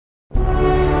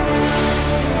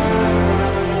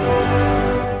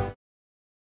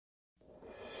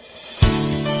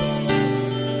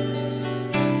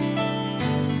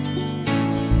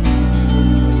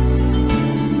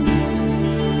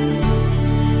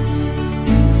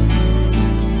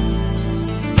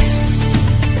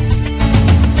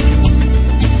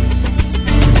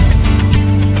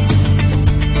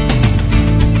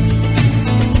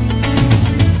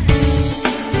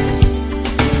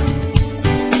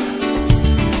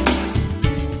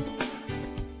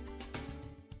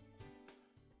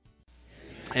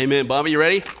Amen. Bobby, you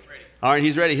ready? All right,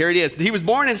 he's ready. Here it is. He was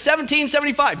born in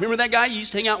 1775. Remember that guy you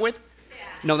used to hang out with?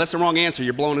 No, that's the wrong answer.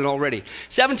 You're blowing it already.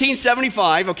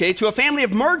 1775, okay, to a family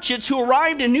of merchants who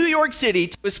arrived in New York City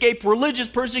to escape religious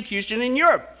persecution in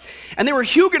Europe. And they were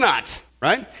Huguenots,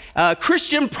 right?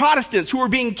 Christian Protestants who were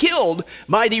being killed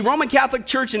by the Roman Catholic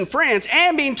Church in France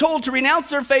and being told to renounce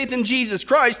their faith in Jesus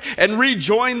Christ and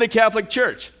rejoin the Catholic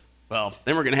Church. Well,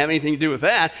 they weren't going to have anything to do with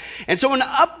that. And so an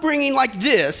upbringing like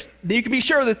this, you can be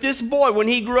sure that this boy, when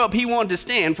he grew up, he wanted to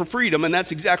stand for freedom, and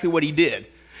that's exactly what he did.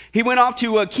 He went off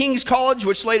to King's College,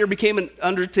 which later became an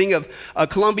underthing of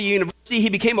Columbia University. He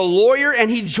became a lawyer,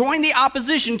 and he joined the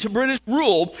opposition to British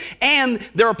rule and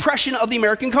their oppression of the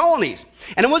American colonies.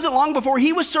 And it wasn't long before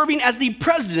he was serving as the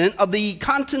president of the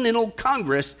Continental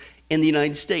Congress in the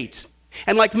United States.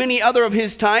 And like many other of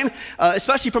his time,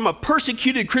 especially from a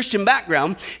persecuted Christian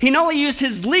background, he not only used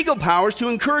his legal powers to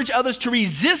encourage others to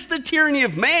resist the tyranny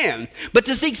of man, but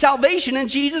to seek salvation in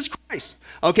Jesus Christ.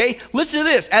 Okay, listen to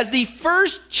this. As the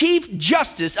first Chief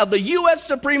Justice of the U.S.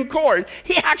 Supreme Court,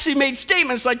 he actually made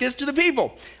statements like this to the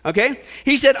people. Okay,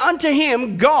 he said, "Unto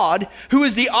him, God, who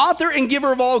is the author and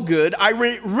giver of all good, I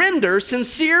render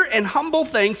sincere and humble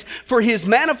thanks for his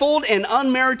manifold and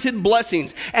unmerited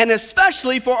blessings, and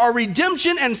especially for our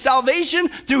redemption and salvation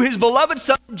through his beloved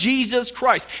Son, Jesus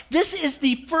Christ." This is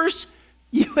the first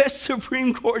U.S.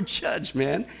 Supreme Court judge,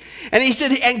 man. And he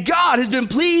said, "And God has been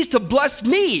pleased to bless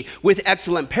me with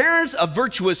excellent parents, a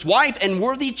virtuous wife, and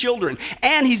worthy children.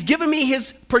 And he's given me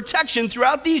his protection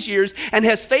throughout these years and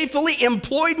has faithfully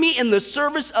employed me in the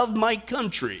service of my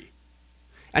country."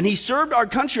 And he served our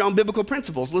country on biblical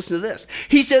principles. Listen to this.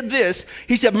 He said this.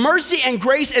 He said, "Mercy and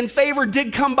grace and favor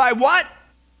did come by" what?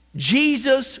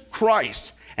 Jesus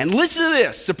Christ. And listen to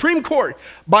this, Supreme Court,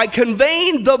 "by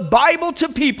conveying the Bible to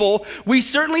people, we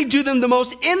certainly do them the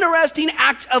most interesting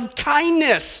act of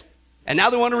kindness." And now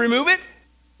they want to remove it?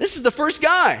 This is the first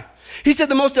guy. He said,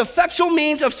 "The most effectual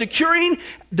means of securing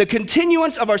the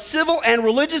continuance of our civil and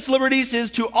religious liberties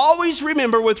is to always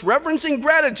remember with reverence and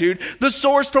gratitude the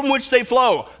source from which they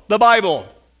flow, the Bible.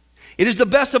 It is the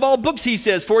best of all books," he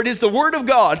says, "for it is the Word of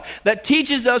God that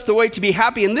teaches us the way to be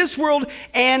happy in this world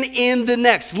and in the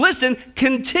next. Listen,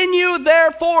 continue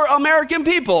therefore, American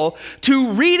people,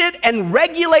 to read it and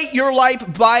regulate your life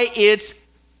by its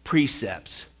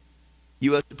precepts."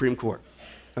 U.S. Supreme Court,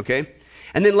 okay?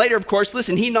 And then later, of course,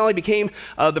 listen, he not only became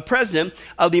the president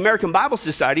of the American Bible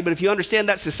Society, but if you understand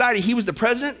that society, he was the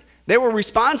president. They were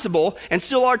responsible, and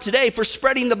still are today, for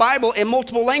spreading the Bible in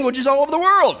multiple languages all over the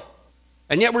world.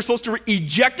 And yet we're supposed to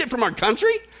eject it from our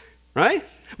country, right?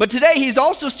 But today he's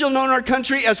also still known in our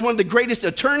country as one of the greatest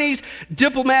attorneys,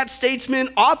 diplomat, statesman,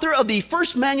 author of the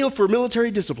first manual for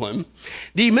military discipline,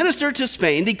 the minister to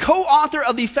Spain, the co-author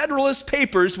of the Federalist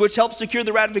Papers, which helped secure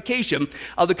the ratification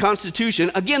of the Constitution,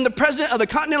 again, the president of the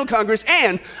Continental Congress,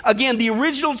 and again, the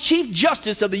original Chief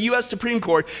Justice of the U.S. Supreme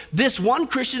Court. This one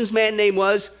Christian's man name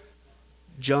was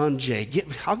John Jay.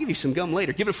 I'll give you some gum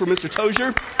later. Give it for Mr.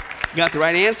 Tozier. You got the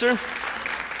right answer.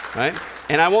 Right?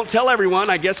 And I won't tell everyone,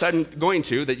 I guess I'm going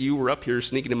to, that you were up here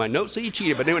sneaking in my notes, so you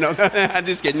cheated. But no, I'm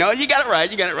just kidding. No, you got it right.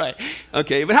 You got it right.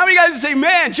 Okay, but how many guys say,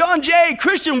 "Man, John Jay,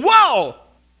 Christian, whoa,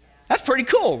 that's pretty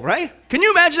cool," right? Can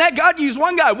you imagine that? God used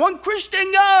one guy, one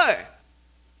Christian guy,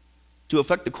 to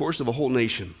affect the course of a whole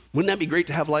nation. Wouldn't that be great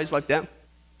to have lives like that?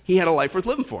 He had a life worth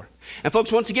living for. And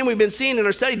folks, once again, we've been seeing in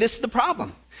our study, this is the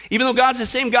problem. Even though God's the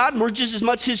same God, we're just as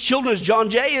much his children as John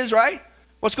Jay is, right?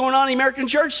 What's going on in the American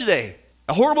church today?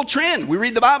 A horrible trend. We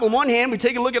read the Bible in one hand, we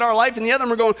take a look at our life in the other,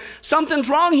 and we're going, something's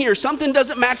wrong here. Something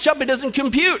doesn't match up. It doesn't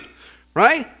compute,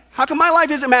 right? How come my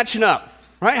life isn't matching up,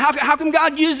 right? How come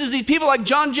God uses these people like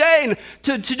John Jay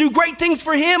to do great things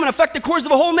for him and affect the course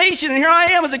of a whole nation? And here I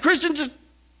am as a Christian just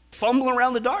fumbling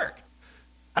around the dark.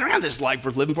 I don't have this life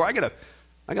worth living for. I got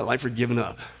a life worth giving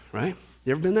up, right?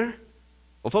 You ever been there?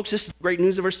 Well, folks, this is the great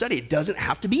news of our study. It doesn't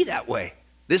have to be that way.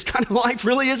 This kind of life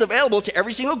really is available to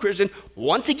every single Christian.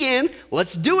 Once again,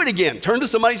 let's do it again. Turn to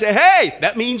somebody and say, "Hey,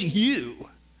 that means you."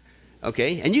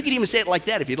 Okay? And you can even say it like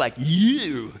that if you'd like,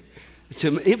 "you,"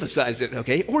 to emphasize it,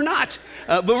 okay? Or not.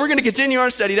 But we're going to continue our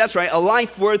study. That's right, a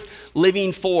life worth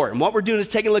living for. And what we're doing is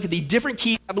taking a look at the different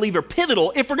keys I believe are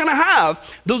pivotal if we're going to have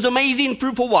those amazing,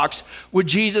 fruitful walks with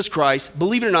Jesus Christ,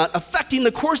 believe it or not, affecting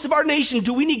the course of our nation.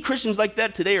 Do we need Christians like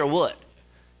that today or what?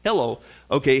 Hello.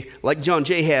 Okay, like John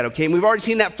Jay had, okay? And we've already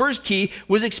seen that first key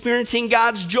was experiencing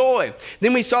God's joy.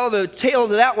 Then we saw the tail of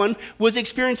that one was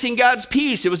experiencing God's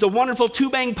peace. It was a wonderful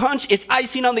two-bang punch. It's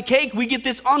icing on the cake. We get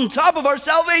this on top of our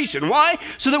salvation. Why?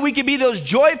 So that we can be those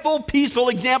joyful, peaceful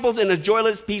examples in a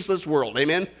joyless, peaceless world.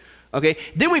 Amen? Okay,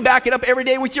 then we back it up every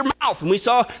day with your mouth. And we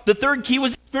saw the third key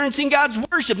was experiencing God's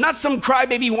worship, not some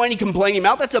crybaby, whiny, complaining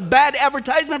mouth. That's a bad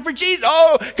advertisement for Jesus.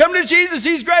 Oh, come to Jesus.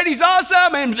 He's great. He's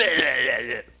awesome.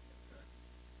 And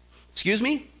excuse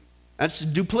me? That's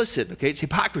duplicit, okay? It's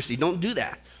hypocrisy. Don't do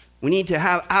that. We need to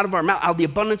have out of our mouth, out of the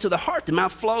abundance of the heart, the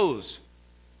mouth flows.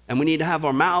 And we need to have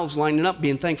our mouths lining up,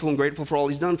 being thankful and grateful for all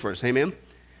he's done for us. Amen?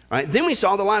 All right. Then we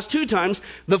saw the last two times,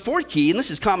 the fourth key, and this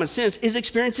is common sense, is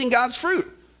experiencing God's fruit.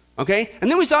 Okay? And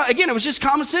then we saw, again, it was just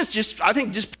common sense, I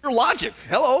think just pure logic.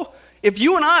 Hello? If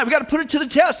you and I, we've got to put it to the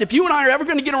test. If you and I are ever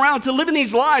going to get around to living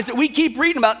these lives that we keep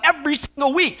reading about every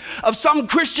single week of some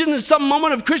Christian in some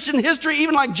moment of Christian history,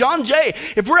 even like John Jay,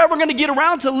 if we're ever going to get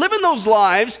around to living those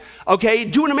lives, okay,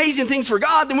 doing amazing things for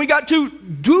God, then we got to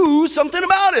do something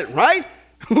about it, right?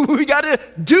 We got to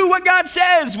do what God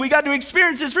says. We got to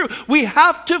experience his fruit. We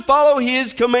have to follow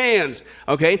his commands,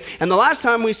 okay? And the last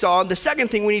time we saw, the second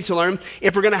thing we need to learn,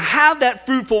 if we're going to have that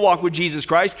fruitful walk with Jesus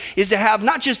Christ, is to have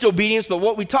not just obedience, but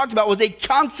what we talked about was a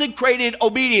consecrated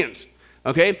obedience,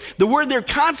 okay? The word there,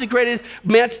 consecrated,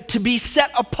 meant to be set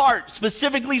apart,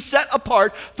 specifically set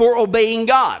apart for obeying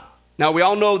God. Now, we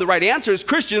all know the right answer is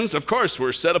Christians, of course,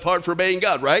 we're set apart for obeying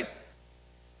God, right?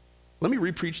 Let me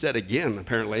re-preach that again,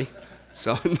 apparently.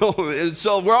 So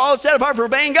we're all set apart for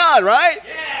obeying God, right?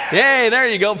 Yeah. Hey, there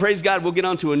you go. Praise God. We'll get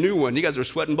on to a new one. You guys are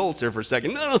sweating bullets there for a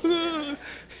second.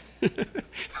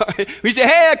 We say,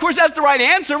 hey, of course that's the right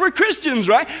answer. We're Christians,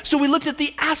 right? So we looked at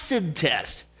the acid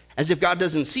test. As if God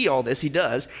doesn't see all this, he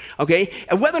does, okay?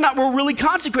 And whether or not we're really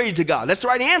consecrated to God. That's the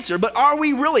right answer, but are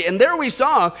we really? And there we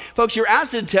saw, folks, your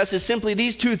acid test is simply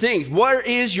these two things. Where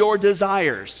is your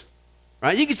desires?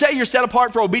 Right? You can say you're set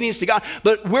apart for obedience to God,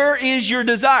 but where is your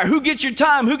desire? Who gets your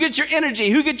time? Who gets your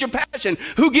energy? Who gets your passion?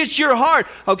 Who gets your heart?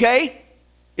 Okay?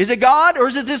 Is it God or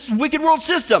is it this wicked world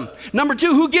system? Number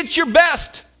two, who gets your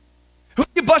best? Who do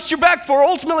you bust your back for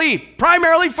ultimately,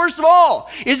 primarily, first of all?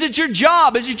 Is it your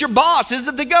job? Is it your boss? Is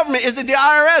it the government? Is it the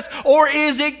IRS? Or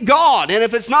is it God? And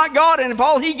if it's not God and if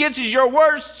all he gets is your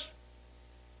worst,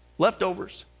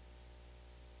 leftovers,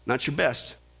 not your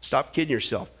best, stop kidding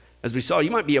yourself. As we saw, you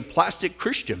might be a plastic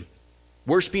Christian.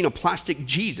 Worse being a plastic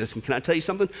Jesus. And can I tell you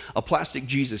something? A plastic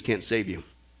Jesus can't save you.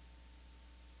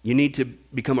 You need to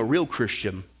become a real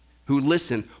Christian who,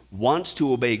 listen, wants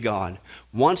to obey God,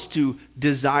 wants to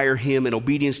desire him and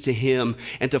obedience to him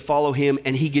and to follow him,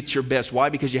 and he gets your best. Why?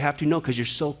 Because you have to know, because you're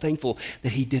so thankful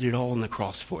that he did it all on the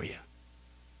cross for you.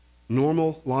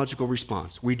 Normal, logical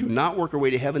response. We do not work our way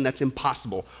to heaven. That's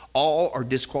impossible. All are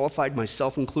disqualified,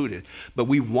 myself included. But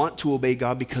we want to obey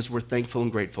God because we're thankful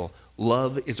and grateful.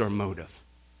 Love is our motive.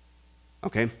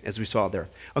 Okay, as we saw there.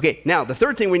 Okay, now the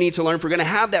third thing we need to learn if we're going to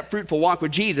have that fruitful walk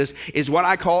with Jesus is what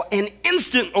I call an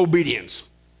instant obedience.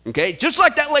 Okay, just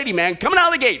like that lady, man, coming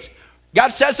out of the gates.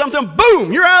 God says something,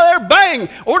 boom, you're out of there, bang.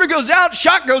 Order goes out,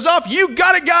 shot goes off, you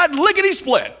got it, God,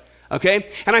 lickety-split.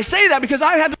 Okay, and I say that because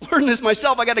I had to learn this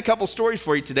myself. I got a couple stories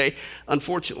for you today,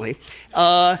 unfortunately,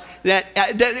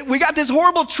 that we got this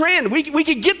horrible trend. We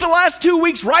could get the last 2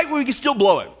 weeks right, but we could still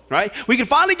blow it, right? We could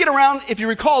finally get around, if you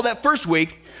recall, that first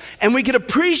week, and we could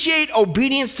appreciate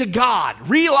obedience to God,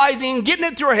 realizing, getting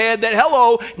it through our head that,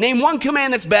 hello, name one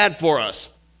command that's bad for us,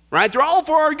 right? They're all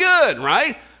for our good,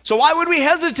 right? So why would we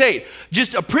hesitate?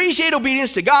 Just appreciate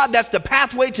obedience to God. That's the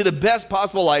pathway to the best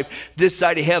possible life this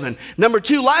side of heaven. Number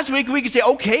two, last week we could say,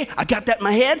 okay, I got that in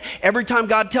my head. Every time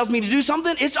God tells me to do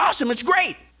something, it's awesome, it's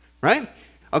great, right?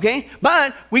 Okay,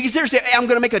 but we can seriously say, hey, I'm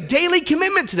going to make a daily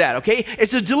commitment to that, okay?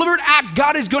 It's a deliberate act.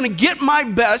 God is going to get my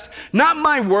best, not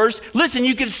my worst. Listen,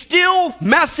 you can still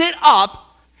mess it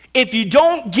up if you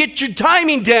don't get your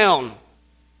timing down.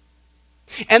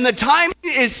 And the timing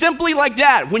is simply like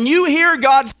that. When you hear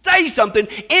God say something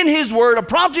in his word, a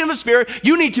prompting of the Spirit,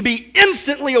 you need to be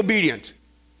instantly obedient.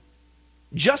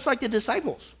 Just like the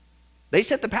disciples. They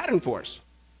set the pattern for us.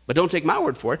 But don't take my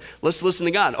word for it. Let's listen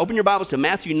to God. Open your Bibles to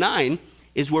Matthew 9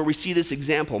 is where we see this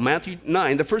example. Matthew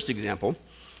 9, the first example.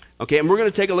 Okay, and we're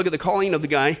going to take a look at the calling of the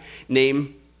guy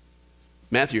named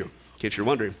Matthew, in case you're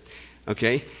wondering.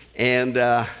 Okay, and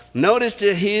notice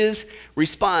to his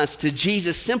response to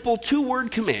Jesus' simple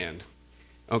two-word command.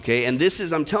 Okay, and this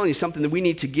is, I'm telling you, something that we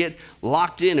need to get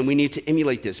locked in and we need to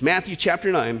emulate this. Matthew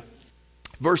chapter 9,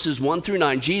 verses 1 through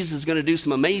 9. Jesus is going to do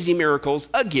some amazing miracles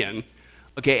again.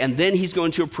 Okay, and then he's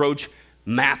going to approach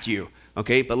Matthew.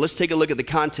 Okay, but let's take a look at the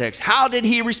context. How did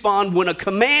he respond when a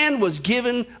command was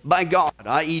given by God,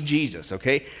 i.e. Jesus?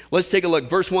 Okay, let's take a look.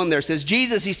 Verse 1 there says,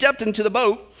 Jesus, he stepped into the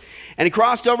boat and he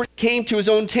crossed over, came to his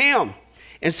own town.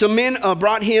 And some men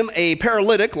brought him a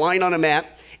paralytic lying on a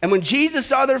mat. And when Jesus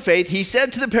saw their faith, he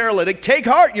said to the paralytic, take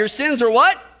heart, your sins are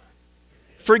what?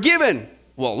 Forgiven.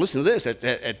 Well, listen to this.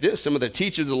 At this, some of the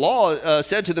teachers of the law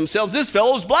said to themselves, this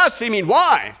fellow's blaspheming.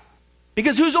 Why?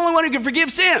 Because who's the only one who can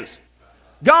forgive sins?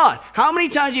 God. How many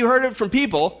times have you heard it from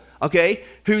people, okay,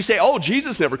 who say, oh,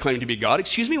 Jesus never claimed to be God.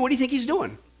 Excuse me, what do you think he's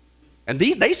doing? And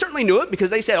they certainly knew it because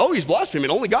they said, oh, he's blaspheming.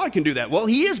 Only God can do that. Well,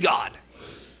 he is God,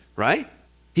 right?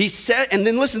 He said, and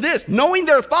then listen to this, knowing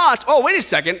their thoughts. Oh, wait a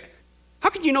second. How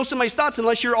can you know somebody's thoughts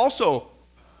unless you're also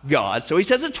God? So he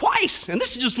says it twice, and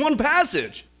this is just one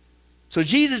passage. So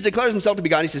Jesus declares himself to be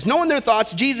God. He says, knowing their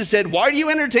thoughts, Jesus said, why do you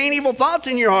entertain evil thoughts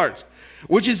in your hearts?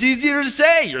 Which is easier to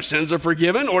say, your sins are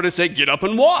forgiven, or to say, get up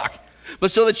and walk.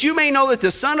 But so that you may know that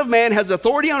the Son of Man has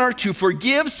authority on earth to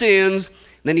forgive sins. And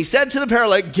then he said to the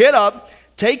paralytic, get up,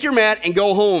 take your mat, and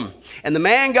go home. And the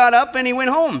man got up and he went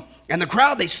home. And the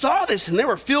crowd, they saw this, and they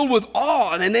were filled with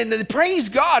awe. And then they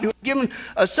praised God who had given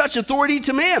such authority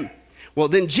to men. Well,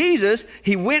 then Jesus,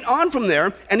 he went on from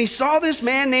there, and he saw this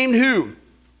man named who?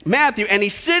 Matthew. And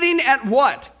he's sitting at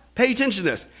what? Pay attention to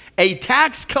this. A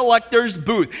tax collector's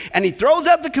booth. And he throws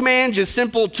out the command, just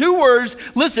simple 2 words.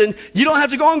 Listen, you don't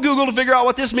have to go on Google to figure out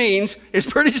what this means. It's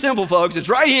pretty simple, folks. It's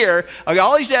right here. Okay,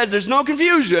 all he says, there's no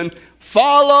confusion.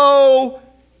 Follow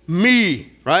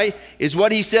me, right? Is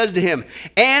what he says to him.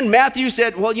 And Matthew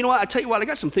said, well, you know what? I tell you what, I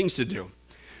got some things to do.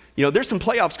 You know, there's some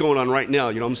playoffs going on right now.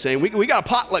 You know what I'm saying? We got a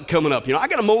potluck coming up. You know, I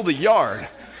got to mow the yard.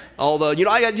 Although, you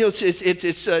know,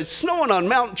 it's snowing on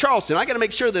Mount Charleston. I got to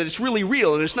make sure that it's really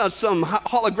real and it's not some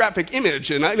holographic image.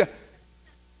 And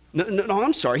no,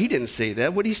 I'm sorry. He didn't say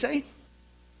that. What did he say?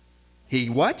 He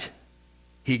what?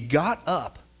 He got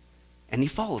up and he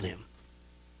followed him.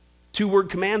 2-word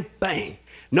command, bang.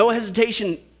 No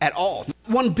hesitation at all.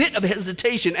 One bit of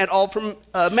hesitation at all from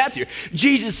Matthew.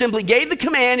 Jesus simply gave the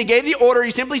command. He gave the order.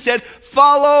 He simply said,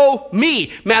 follow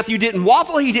me. Matthew didn't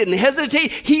waffle. He didn't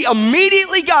hesitate. He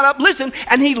immediately got up, listen,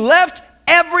 and he left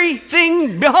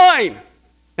everything behind.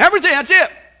 Everything, that's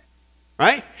it.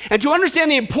 Right? And to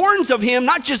understand the importance of him,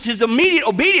 not just his immediate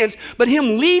obedience, but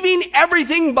him leaving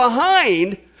everything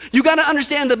behind, you got to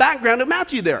understand the background of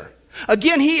Matthew there.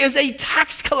 Again, he is a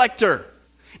tax collector.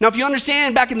 Now, if you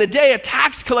understand, back in the day, a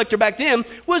tax collector back then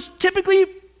was typically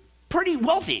pretty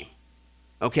wealthy,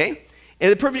 okay?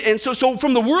 And so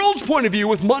from the world's point of view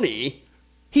with money,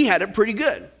 he had it pretty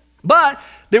good. But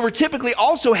they were typically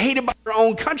also hated by their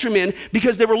own countrymen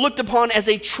because they were looked upon as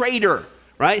a traitor,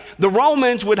 right? The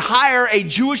Romans would hire a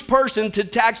Jewish person to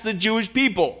tax the Jewish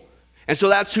people. And so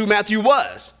that's who Matthew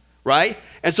was, right?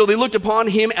 And so they looked upon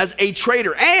him as a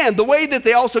traitor. And the way that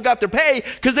they also got their pay,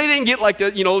 because they didn't get like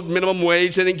the, minimum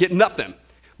wage, they didn't get nothing.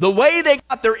 The way they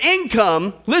got their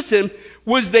income, listen,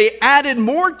 was they added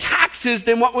more taxes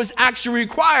than what was actually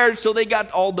required, so they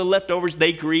got all the leftovers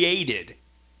they created.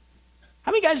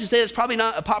 How many guys would say that's probably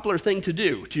not a popular thing to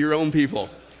do to your own people,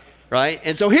 right?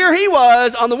 And so here he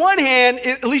was, on the one hand,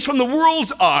 at least from the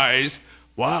world's eyes,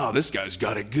 wow, this guy's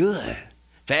got it good.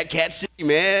 Fat Cat City,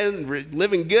 man,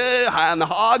 living good, high on the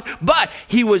hog. But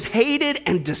he was hated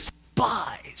and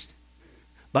despised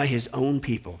by his own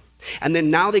people. And then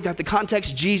now they got the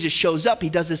context. Jesus shows up. He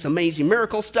does this amazing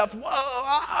miracle stuff.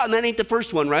 Whoa, and that ain't the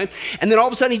first one, right? And then all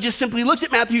of a sudden he just simply looks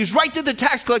at Matthew. He's right to the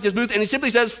tax collector's booth, and he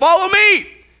simply says, follow me.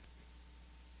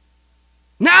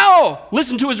 Now,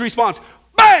 listen to his response.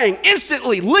 Bang,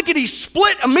 instantly, lickety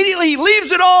split. Immediately he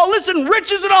leaves it all. Listen,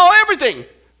 riches and all, everything.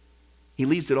 He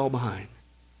leaves it all behind.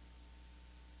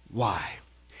 Why?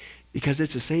 Because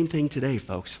it's the same thing today,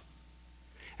 folks.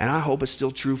 And I hope it's still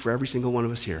true for every single one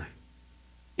of us here.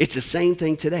 It's the same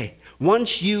thing today.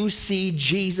 Once you see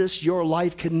Jesus, your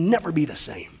life can never be the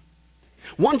same.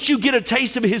 Once you get a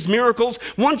taste of his miracles,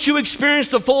 once you experience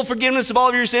the full forgiveness of all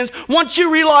of your sins, once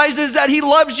you realize that he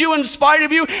loves you in spite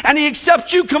of you and he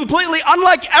accepts you completely,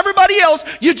 unlike everybody else,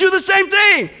 you do the same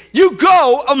thing. You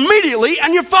go immediately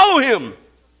and you follow him.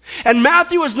 And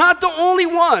Matthew is not the only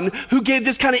one who gave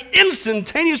this kind of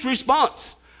instantaneous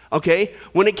response, okay,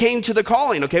 when it came to the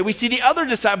calling, okay? We see the other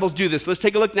disciples do this. Let's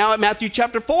take a look now at Matthew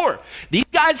chapter 4. These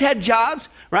guys had jobs,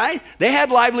 right? They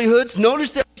had livelihoods.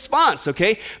 Notice their response,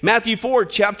 okay? Matthew 4,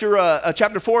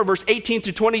 chapter 4, verse 18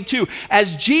 through 22.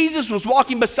 As Jesus was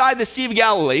walking beside the Sea of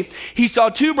Galilee, he saw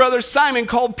 2 brothers, Simon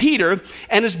called Peter,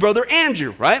 and his brother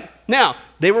Andrew, right? Now,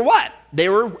 they were what? They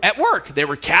were at work. They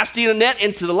were casting a net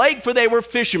into the lake, for they were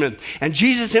fishermen. And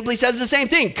Jesus simply says the same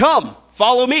thing. Come,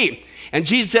 follow me. And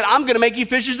Jesus said, I'm going to make you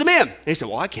fishers of men. And he said,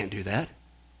 well, I can't do that.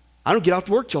 I don't get off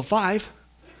to work till 5,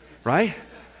 right?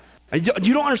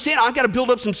 You don't understand. I've got to build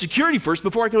up some security first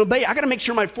before I can obey. I got to make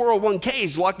sure my 401k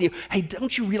is locked in. Hey,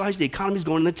 don't you realize the economy's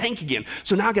going in the tank again?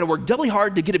 So now I got to work doubly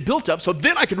hard to get it built up so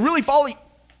then I can really follow you.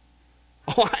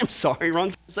 Oh, I'm sorry.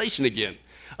 Wrong translation again.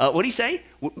 What did he say?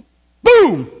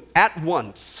 Boom! At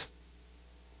once.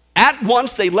 At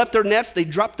once they left their nets, they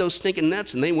dropped those stinking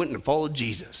nets, and they went and followed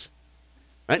Jesus.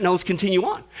 Right, now let's continue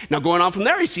on. Now going on from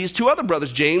there, he sees two other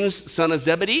brothers, James, son of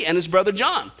Zebedee, and his brother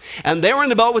John. And they were in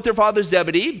the boat with their father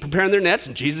Zebedee, preparing their nets,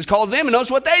 and Jesus called them, and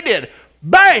notice what they did.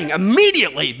 Bang!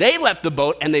 Immediately, they left the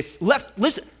boat, and they left,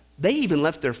 listen, they even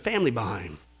left their family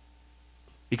behind.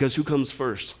 Because who comes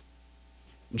first?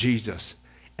 Jesus.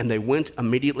 And they went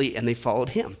immediately, and they followed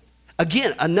him.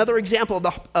 Again, another example of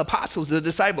the apostles, the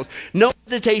disciples. No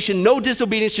hesitation, no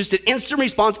disobedience, just an instant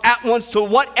response at once to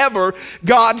whatever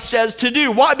God says to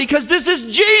do. Why? Because this is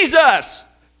Jesus.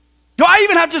 Do I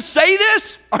even have to say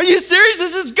this? Are you serious?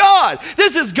 This is God.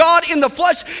 This is God in the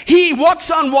flesh. He walks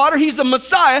on water. He's the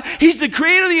Messiah. He's the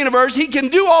creator of the universe. He can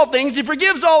do all things. He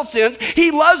forgives all sins.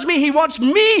 He loves me. He wants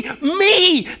me,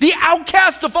 the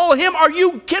outcast, to follow him. Are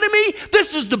you kidding me?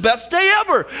 This is the best day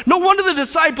ever. No wonder the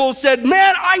disciples said,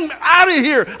 man, I'm out of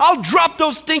here. I'll drop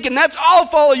those stinking nets. I'll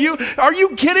follow you. Are you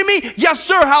kidding me? Yes,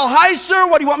 sir. How high, sir?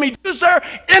 What do you want me to do, sir?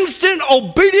 Instant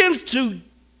obedience to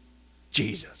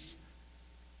Jesus.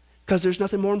 Because there's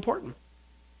nothing more important.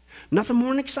 Nothing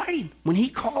more exciting. When he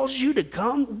calls you to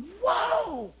come,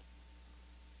 whoa!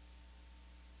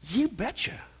 You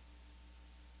betcha.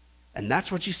 And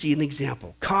that's what you see in the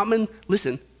example. Common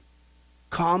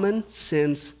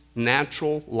sense,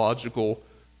 natural, logical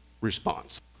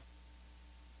response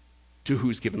to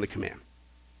who's given the command.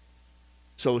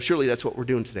 So surely that's what we're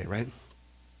doing today, right?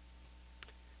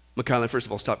 Michaela, first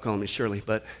of all, stop calling me Shirley,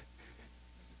 but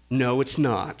no, it's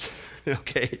not.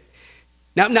 Okay?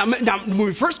 Now, when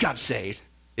we first got saved,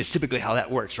 it's typically how that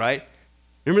works, right?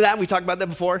 Remember that? We talked about that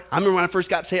before? I remember when I first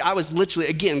got saved, I was literally,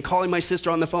 again, calling my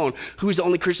sister on the phone, who was the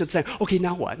only Christian at the time. Okay,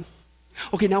 now what?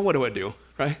 Okay, now what do I do,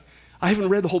 right? I haven't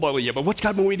read the whole Bible yet, but what's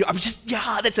God want me to do? I was just,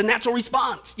 yeah, that's a natural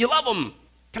response. You love them.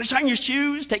 Can I shine your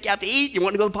shoes? Take you out to eat? You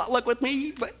want to go to potluck with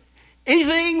me?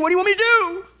 Anything? What do you want me to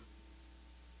do?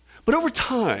 But over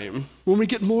time, when we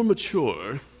get more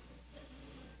mature,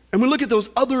 and we look at those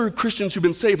other Christians who've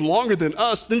been saved longer than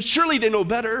us, then surely they know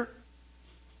better.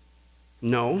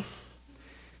 No.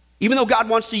 Even though God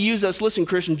wants to use us, listen,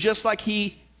 Christian, just like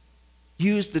he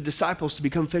used the disciples to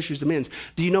become fishers of men,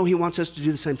 do you know he wants us to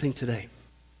do the same thing today?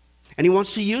 And he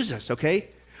wants to use us, okay?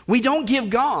 We don't give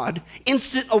God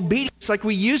instant obedience like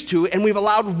we used to, and we've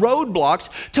allowed roadblocks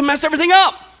to mess everything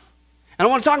up. And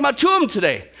I want to talk about two of them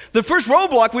today. The first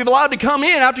roadblock we've allowed to come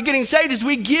in after getting saved is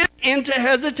we give into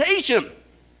hesitation.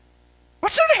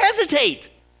 What sort of hesitate?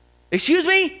 Excuse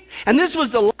me? And this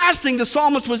was the last thing the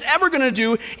psalmist was ever going to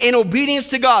do in obedience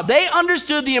to God. They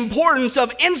understood the importance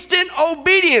of instant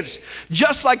obedience,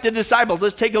 just like the disciples.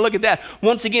 Let's take a look at that.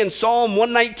 Once again, Psalm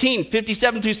 119,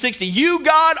 57 through 60. You,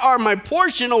 God, are my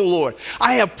portion, O Lord.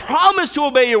 I have promised to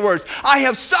obey your words. I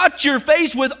have sought your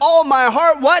face with all my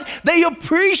heart. What? They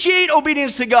appreciate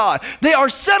obedience to God. They are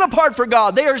set apart for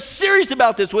God. They are serious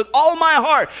about this with all my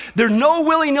heart. They're no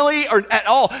willy-nilly or at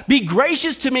all. Be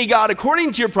gracious to me, God,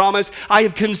 according to your promise. I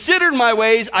have considered my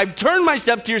ways. I've turned my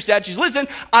steps to your statutes. Listen,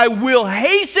 I will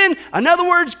hasten. In other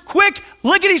words, quick,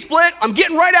 lickety-split. I'm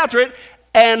getting right after it.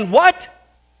 And what?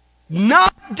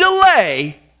 Not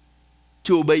delay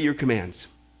to obey your commands.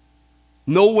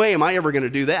 No way am I ever going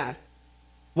to do that.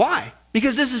 Why?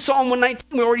 Because this is Psalm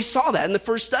 119. We already saw that in the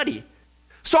first study.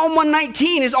 Psalm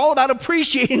 119 is all about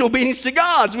appreciating obedience to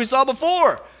God, as we saw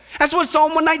before. That's what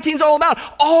Psalm 119 is all about.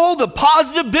 All the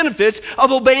positive benefits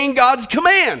of obeying God's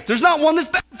commands. There's not one that's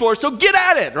bad for us, so get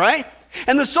at it, right?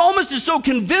 And the psalmist is so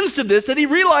convinced of this that he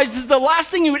realizes the last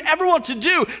thing you would ever want to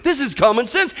do, this is common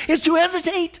sense, is to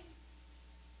hesitate.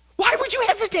 Why would you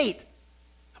hesitate?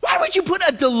 Why would you put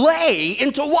a delay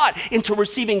into what? Into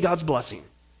receiving God's blessing.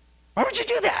 Why would you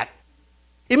do that?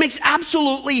 It makes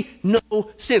absolutely no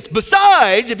sense.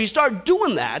 Besides, if you start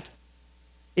doing that,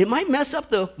 it might mess up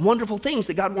the wonderful things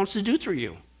that God wants to do through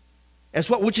you. As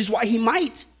well, which is why he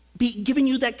might be giving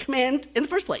you that command in the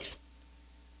first place.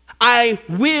 I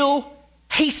will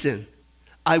hasten.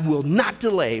 I will not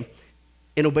delay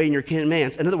in obeying your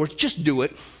commands. In other words, just do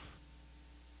it.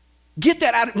 Get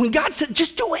that out. When God said,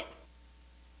 just do it.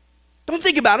 Don't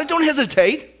think about it. Don't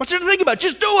hesitate. What's there to think about?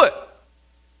 Just do it.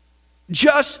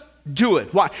 Just do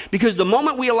it. Why? Because the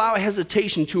moment we allow a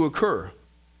hesitation to occur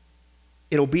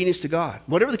in obedience to God,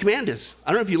 whatever the command is,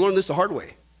 I don't know if you learned this the hard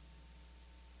way,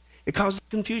 it causes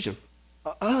confusion.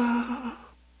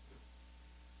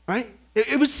 Right?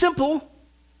 It was simple.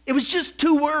 It was just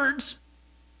 2 words.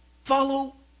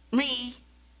 Follow me.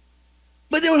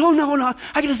 But then, oh no,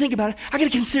 I got to think about it. I got to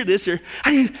consider this. Or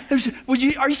are you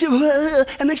still?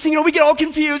 And next thing you know, we get all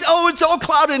confused. Oh, it's all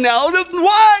clouded now.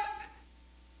 What?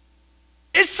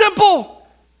 It's simple.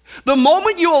 The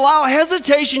moment you allow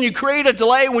hesitation, you create a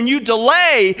delay. When you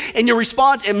delay in your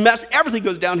response, everything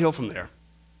goes downhill from there.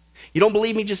 You don't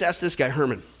believe me? Just ask this guy,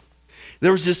 Herman.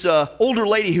 There was this older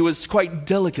lady who was quite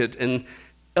delicate and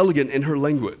elegant in her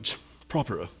language,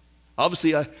 proper.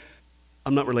 Obviously,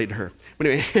 I'm not related to her. But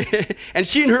anyway, and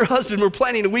she and her husband were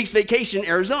planning a week's vacation in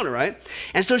Arizona, right?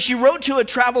 And so she wrote to a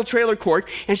travel trailer court,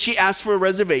 and she asked for a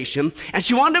reservation, and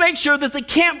she wanted to make sure that the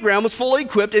campground was fully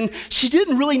equipped, and she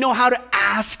didn't really know how to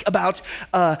ask about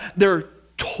their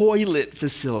toilet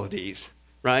facilities,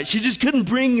 right? She just couldn't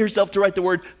bring herself to write the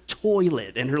word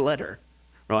toilet in her letter.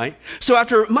 Right? So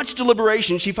after much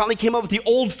deliberation, she finally came up with the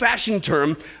old-fashioned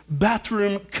term,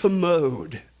 bathroom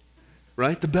commode.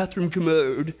 Right? The bathroom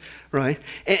commode. Right?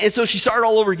 And so she started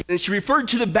all over again, and she referred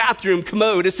to the bathroom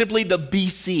commode as simply the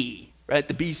BC. Right?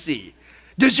 The BC.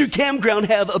 Does your campground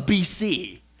have a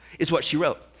BC? Is what she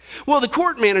wrote. Well, the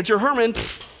court manager, Herman,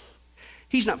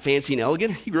 he's not fancy and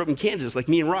elegant. He grew up in Kansas like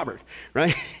me and Robert.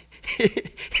 Right?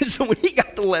 And so when he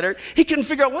got the letter, he couldn't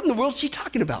figure out what in the world she's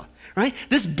talking about. Right?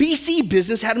 This BC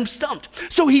business had him stumped.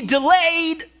 So he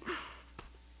delayed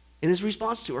in his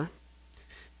response to her.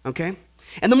 Okay?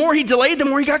 And the more he delayed, the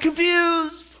more he got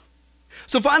confused.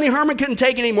 So finally, Herman couldn't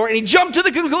take it anymore, and he jumped to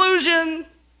the conclusion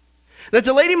that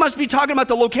the lady must be talking about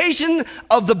the location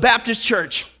of the Baptist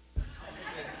church.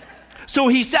 So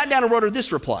he sat down and wrote her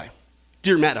this reply.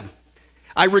 Dear Madam,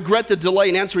 I regret the delay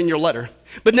in answering your letter,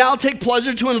 but now take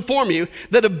pleasure to inform you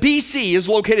that a BC is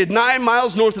located 9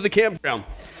 miles north of the campground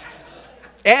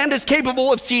and is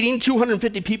capable of seating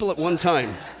 250 people at one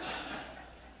time.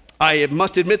 I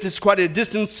must admit this is quite a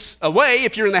distance away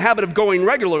if you're in the habit of going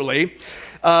regularly,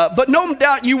 but no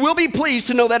doubt you will be pleased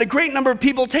to know that a great number of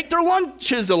people take their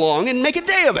lunches along and make a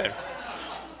day of it.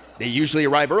 They usually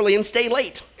arrive early and stay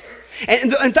late.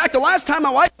 And in fact, the last time my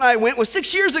wife and I went was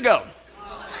 6 years ago.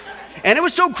 And it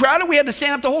was so crowded we had to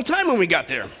stand up the whole time when we got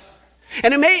there.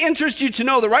 And it may interest you to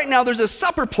know that right now there's a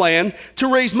supper plan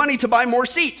to raise money to buy more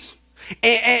seats.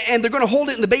 And they're going to hold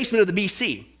it in the basement of the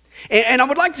BC. And I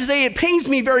would like to say it pains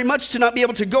me very much to not be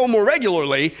able to go more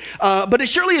regularly, but it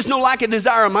surely is no lack of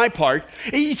desire on my part.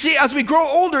 You see, as we grow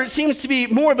older, it seems to be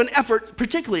more of an effort,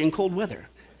 particularly in cold weather.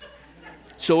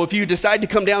 So if you decide to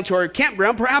come down to our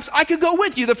campground, perhaps I could go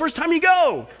with you the first time you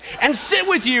go and sit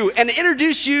with you and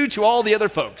introduce you to all the other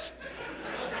folks.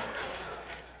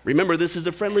 Remember, this is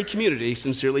a friendly community.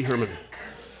 Sincerely, Herman.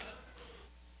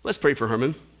 Let's pray for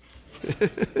Herman.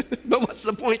 But what's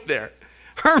the point there?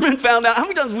 Herman found out, how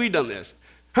many times have we done this?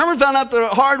 Herman found out the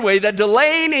hard way that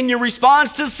delaying in your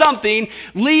response to something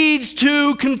leads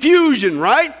to confusion,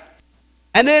 right?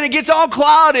 And then it gets all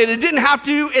clouded. It didn't have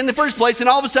to in the first place, and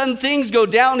all of a sudden things go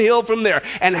downhill from there.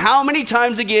 And how many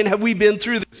times again have we been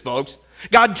through this, folks?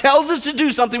 God tells us to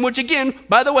do something, which again,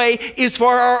 by the way, is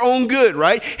for our own good,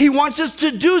 right? He wants us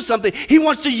to do something. He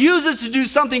wants to use us to do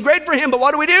something great for him, but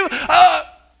what do?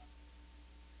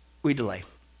 We delay.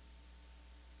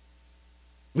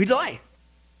 We delay.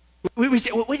 We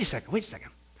say, well, wait a second.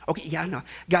 Okay, yeah, no.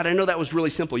 God, I know that was really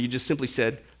simple. You just simply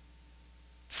said,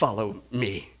 follow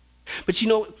me. But you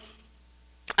know,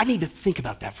 I need to think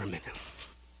about that for a minute.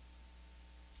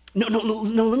 No,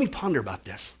 let me ponder about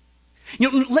this. You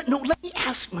know, let me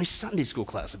ask my Sunday school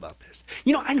class about this.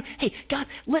 You know, hey, God,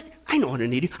 I know what I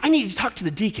need to do. I need to talk to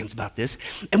the deacons about this,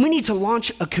 and we need to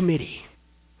launch a committee.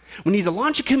 We need to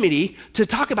launch a committee to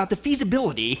talk about the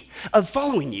feasibility of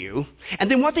following you, and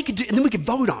then what they could do, and then we could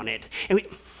vote on it. And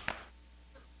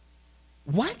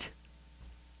what?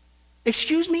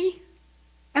 Excuse me?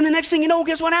 And the next thing you know,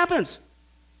 guess what happens?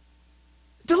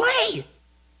 Delay.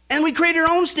 And we create our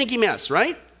own stinky mess,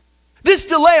 right? This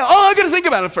delay, I got to think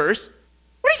about it first.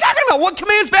 What are you talking about? What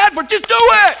command's bad for? Just do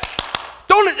it.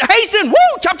 Don't hasten. Woo,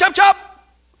 chop, chop, chop.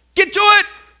 Get to it.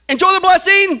 Enjoy the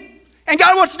blessing. And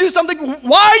God wants to do something.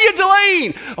 Why are you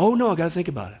delaying? Oh, no, I got to think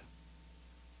about it.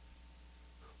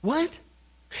 What?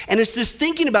 And it's this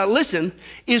thinking about, listen,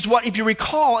 is what, if you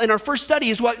recall in our first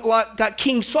study, is what got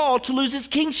King Saul to lose his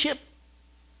kingship.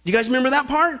 You guys remember that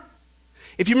part?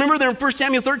 If you remember there in 1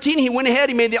 Samuel 13, he went ahead,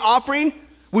 he made the offering,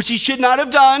 which he should not have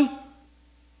done.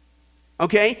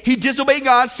 Okay? He disobeyed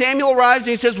God. Samuel arrives and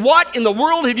he says, what in the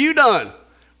world have you done?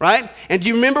 Right? And do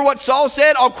you remember what Saul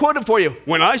said? I'll quote it for you.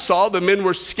 When I saw the men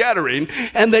were scattering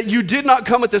and that you did not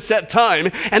come at the set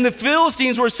time and the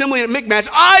Philistines were assembling at Michmash,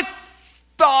 I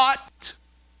thought,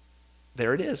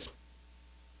 there it is.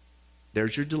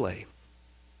 There's your delay.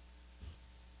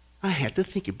 I had to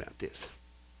think about this.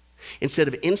 Instead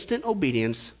of instant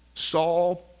obedience,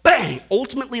 Saul, bang,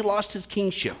 ultimately lost his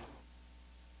kingship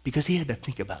because he had to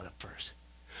think about it first.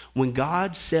 When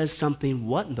God says something,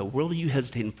 what in the world are you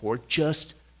hesitating for?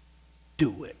 Just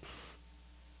do it.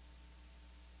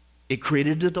 It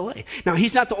created a delay. Now,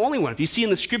 he's not the only one. If you see in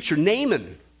the scripture,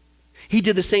 Naaman, he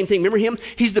did the same thing. Remember him?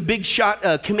 He's the big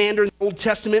shot commander in the Old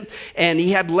Testament, and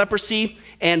he had leprosy.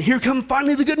 And here come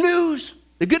finally the good news.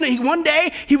 The good news. One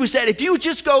day, he was said, if you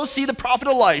just go see the prophet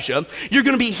Elijah, you're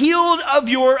going to be healed of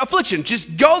your affliction.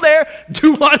 Just go there,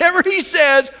 do whatever he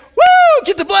says. Woo!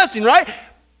 Get the blessing, right?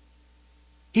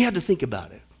 He had to think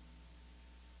about it.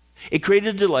 It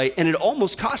created a delay, and it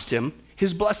almost cost him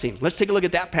his blessing. Let's take a look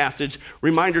at that passage,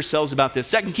 remind ourselves about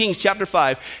this. 2 Kings chapter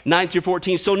 5, 9 through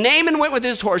 14. So Naaman went with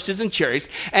his horses and chariots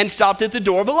and stopped at the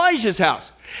door of Elijah's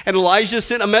house. And Elijah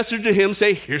sent a message to him,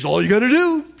 say, here's all you got to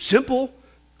do. Simple.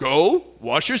 Go,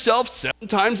 wash yourself 7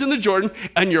 times in the Jordan,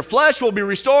 and your flesh will be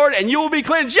restored, and you will be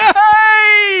cleansed. Yay!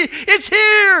 It's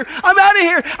here. I'm out of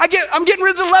here. I'm getting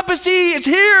rid of the leprosy. It's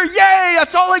here. Yay!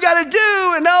 That's all I got to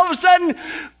do. And all of a sudden,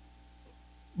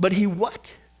 but he what?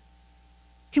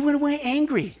 He went away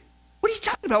angry. What are you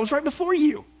talking about? It was right before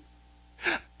you.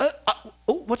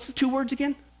 What's the 2 words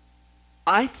again?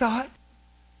 I thought.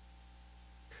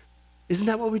 Isn't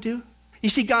that what we do? You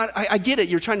see, God, I get it.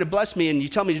 You're trying to bless me and you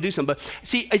tell me to do something. But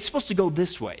see, it's supposed to go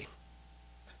this way.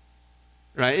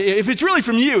 Right? If it's really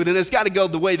from you, then it's got to go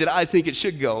the way that I think it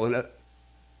should go. And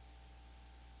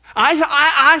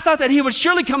I thought that he would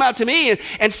surely come out to me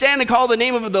and stand and call the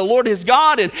name of the Lord his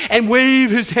God and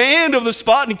wave his hand over the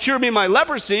spot and cure me of my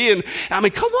leprosy. And I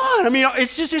mean, come on. I mean,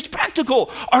 it's practical.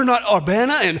 Are not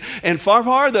Abana and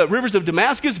Pharpar, the rivers of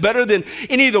Damascus, better than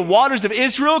any of the waters of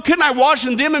Israel? Couldn't I wash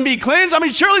in them and be cleansed? I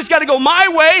mean, surely it's got to go my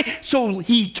way. So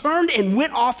he turned and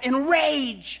went off in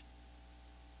rage.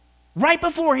 Right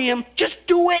before him, just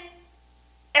do it.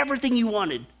 Everything you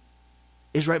wanted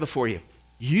is right before you.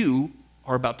 You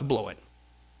are about to blow it.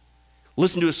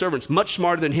 Listen to his servants, much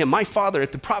smarter than him. My father,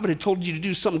 if the prophet had told you to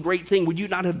do some great thing, would you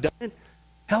not have done it?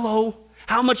 Hello?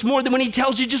 How much more than when he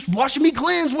tells you, just wash and be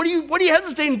cleansed? What are you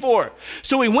hesitating for?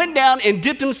 So he went down and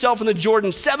dipped himself in the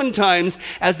Jordan 7 times,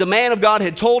 as the man of God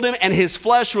had told him, and his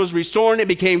flesh was restored and it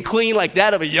became clean like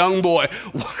that of a young boy.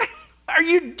 What are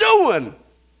you doing?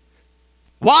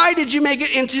 Why did you make it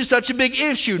into such a big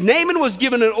issue? Naaman was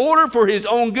given an order for his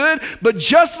own good, but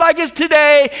just like it's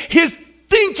today, his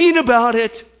thinking about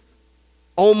it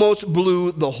almost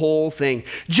blew the whole thing.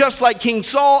 Just like King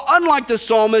Saul, unlike the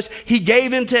psalmist, he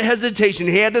gave into hesitation.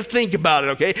 He had to think about it,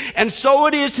 okay? And so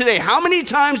it is today. How many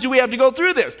times do we have to go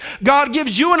through this? God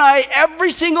gives you and I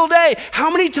every single day. How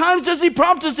many times does he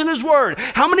prompt us in his word?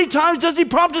 How many times does he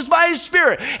prompt us by his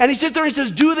spirit? And he sits there and he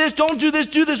says, do this, don't do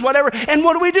this, whatever. And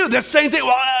what do? The same thing.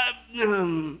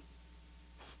 Well,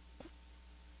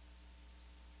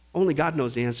 only God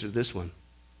knows the answer to this one.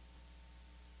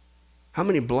 How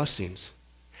many blessings,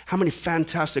 how many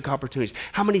fantastic opportunities,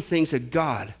 how many things had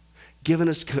God given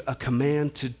us a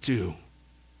command to do?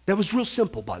 That was real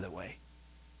simple, by the way.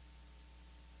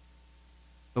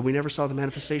 But we never saw the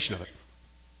manifestation of it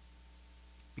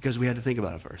because we had to think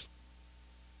about it first.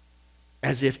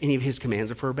 As if any of his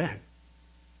commands are for our bad.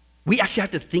 We actually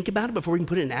have to think about it before we can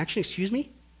put it in action, excuse me?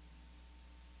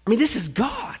 I mean, this is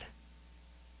God.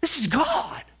 This is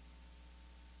God.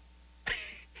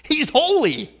 He's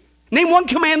holy. Name one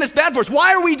command that's bad for us.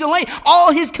 Why are we delaying?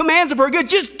 All his commands are for good.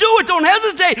 Just do it. Don't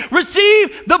hesitate.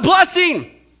 Receive the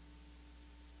blessing.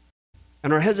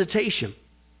 And our hesitation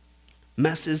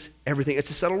messes everything. It's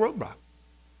a subtle roadblock.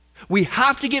 We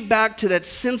have to get back to that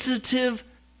sensitive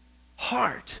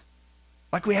heart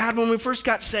like we had when we first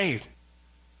got saved.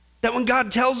 That when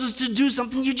God tells us to do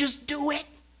something, you just do it.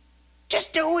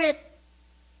 Just do it.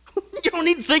 You don't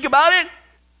need to think about it.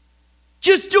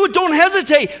 Just do it. Don't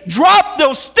hesitate. Drop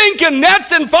those stinking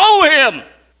nets and follow him.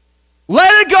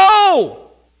 Let it go.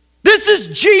 This is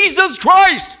Jesus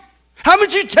Christ.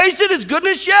 Haven't you tasted his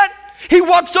goodness yet? He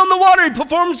walks on the water. He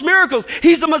performs miracles.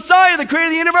 He's the Messiah, the creator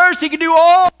of the universe. He can do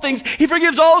all things. He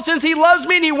forgives all sins. He loves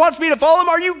me and he wants me to follow him.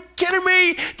 Are you kidding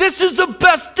me? This is the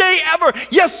best day ever.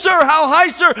 Yes, sir. How high,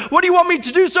 sir? What do you want me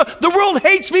to do, sir? The world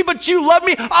hates me, but you love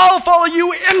me. I'll follow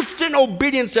you. Instant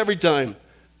obedience every time.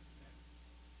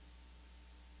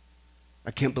 I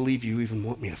can't believe you even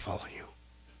want me to follow you.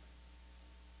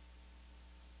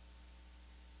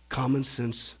 Common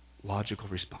sense, logical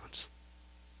response.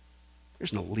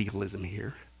 There's no legalism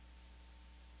here.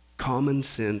 Common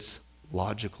sense,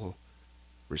 logical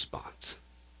response.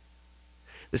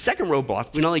 The second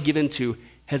roadblock, we not only give into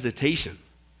hesitation.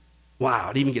 Wow,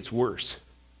 it even gets worse.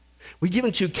 We give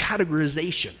into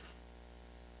categorization.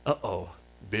 Uh-oh,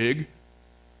 big,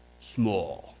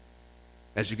 small.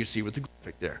 As you can see with the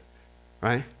graphic there.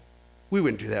 Right? We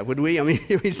wouldn't do that, would we? I mean,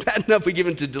 it's bad enough we give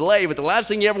in to delay, but the last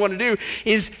thing you ever want to do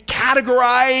is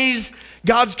categorize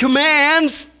God's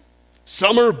commands.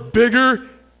 Some are bigger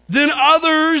than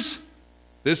others.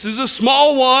 This is a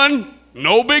small one.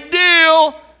 No big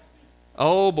deal.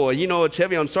 Oh boy, you know it's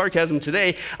heavy on sarcasm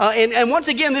today. And once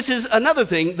again, this is another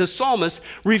thing the psalmist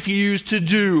refused to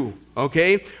do.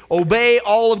 Okay? Obey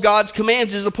all of God's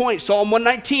commands is the point. Psalm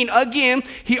 119, again,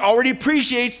 he already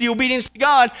appreciates the obedience to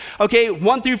God. Okay,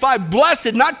 1 through 5.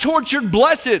 Blessed, not tortured,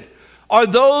 blessed are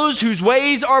those whose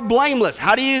ways are blameless.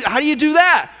 How do you do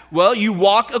that? Well, you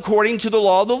walk according to the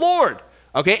law of the Lord.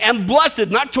 Okay, and blessed,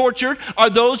 not tortured, are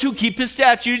those who keep his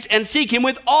statutes and seek him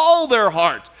with all their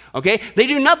heart. Okay, they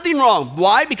do nothing wrong.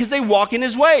 Why? Because they walk in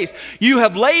his ways. You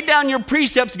have laid down your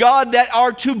precepts, God, that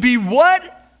are to be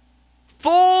what?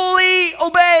 Fully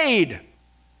obeyed.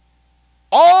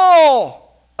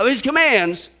 All of his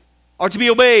commands are to be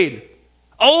obeyed.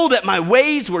 Oh, that my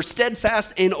ways were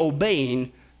steadfast in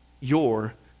obeying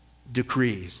your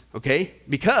decrees. Okay?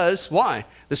 Because, why?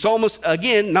 The psalmist,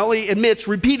 again, not only admits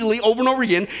repeatedly over and over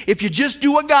again, if you just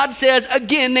do what God says,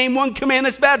 again, name one command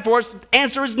that's bad for us,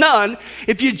 answer is none.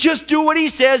 If you just do what he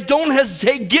says, don't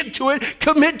hesitate, get to it,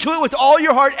 commit to it with all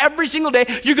your heart every single day,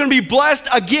 you're going to be blessed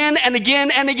again and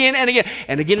again and again and again.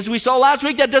 And again, as we saw last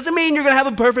week, that doesn't mean you're going to have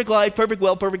a perfect life, perfect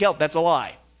wealth, perfect health. That's a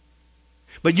lie.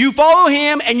 But you follow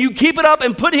him and you keep it up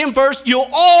and put him first, you'll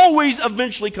always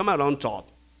eventually come out on top.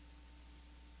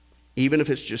 Even if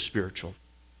it's just spiritual.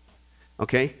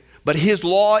 Okay? But his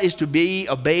law is to be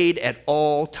obeyed at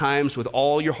all times with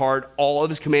all your heart, all of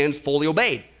his commands fully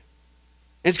obeyed.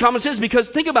 And it's common sense because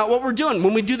think about what we're doing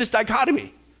when we do this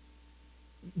dichotomy.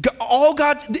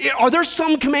 Are there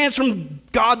some commands from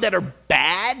God that are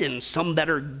bad and some that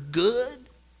are good?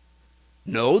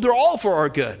 No, they're all for our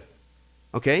good.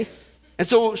 Okay? And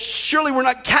so surely we're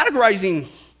not categorizing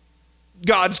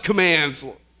God's commands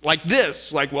like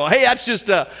this. Like, well, hey, that's just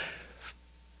a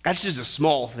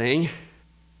small thing.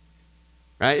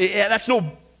 Right? Yeah, that's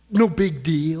no big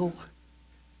deal.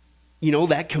 You know,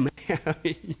 that command.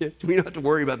 We don't have to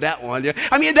worry about that one.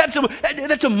 I mean, that's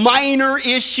a minor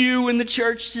issue in the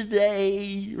church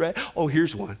today, right? Oh,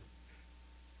 here's one.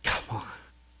 Come on.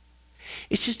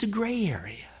 It's just a gray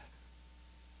area.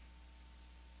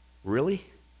 Really?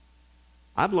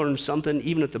 I've learned something,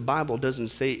 even if the Bible doesn't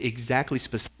say exactly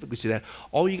specifically to that.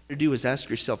 All you got to do is ask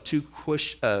yourself two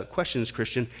questions,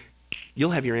 Christian.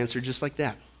 You'll have your answer just like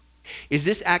that. Is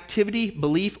this activity,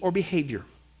 belief, or behavior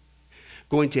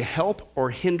going to help or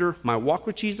hinder my walk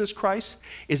with Jesus Christ?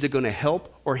 Is it going to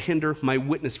help or hinder my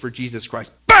witness for Jesus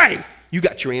Christ? Bang! You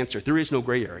got your answer. There is no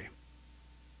gray area.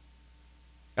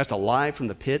 That's a lie from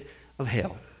the pit of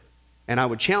hell. And I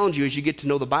would challenge you as you get to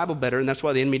know the Bible better, and that's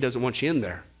why the enemy doesn't want you in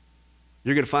there.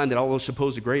 You're going to find that all those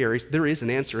supposed gray areas, there is an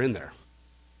answer in there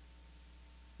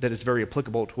that is very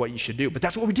applicable to what you should do. But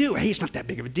that's what we do. Hey, it's not that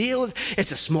big of a deal.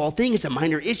 It's a small thing. It's a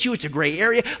minor issue. It's a gray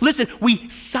area. Listen, we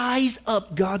size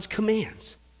up God's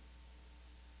commands.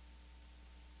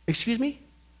 Excuse me?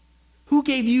 Who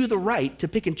gave you the right to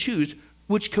pick and choose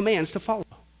which commands to follow?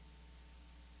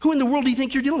 Who in the world do you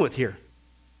think you're dealing with here?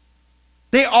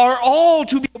 They are all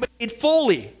to be obeyed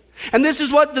fully. And this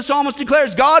is what the psalmist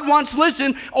declares. God wants,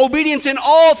 listen, obedience in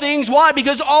all things. Why?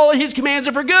 Because all of his commands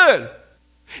are for good.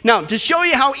 Now, to show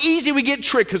you how easy we get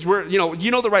tricked, because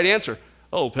you know the right answer.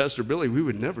 Oh, Pastor Billy, we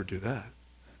would never do that.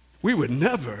 We would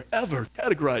never, ever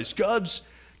categorize God's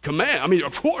command. I mean,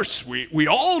 of course, we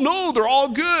all know they're all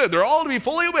good. They're all to be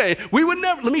fully obeyed. We would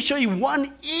never. Let me show you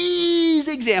one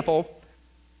easy example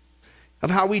of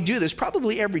how we do this,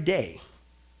 probably every day.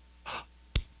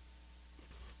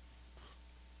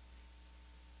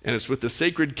 And it's with the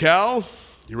sacred cow.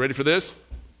 You ready for this?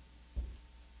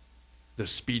 The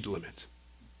speed limit.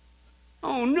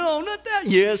 Oh, no, not that.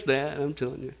 Yes, that. I'm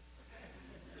telling you.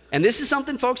 And this is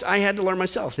something, folks, I had to learn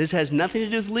myself. This has nothing to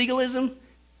do with legalism.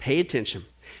 Pay attention.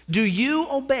 Do you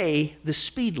obey the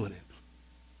speed limit?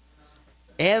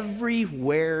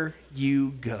 Everywhere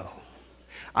you go.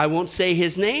 I won't say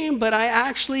his name, but I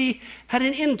actually had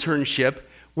an internship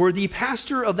where the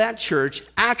pastor of that church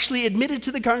actually admitted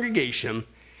to the congregation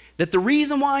that the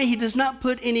reason why he does not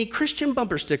put any Christian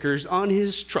bumper stickers on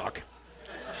his truck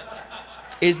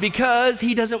is because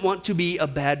he doesn't want to be a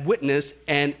bad witness.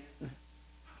 And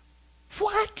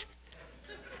what?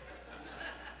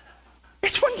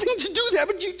 It's one thing to do that,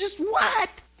 but you just what?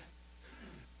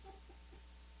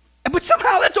 But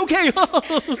somehow that's okay.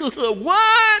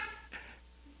 What?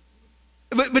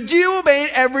 But do you obey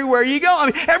it everywhere you go? I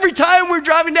mean, every time we're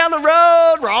driving down the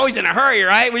road, we're always in a hurry,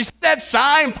 right? We see that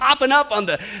sign popping up on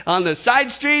the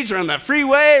side streets or on the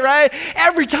freeway, right?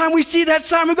 Every time we see that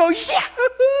sign, we go,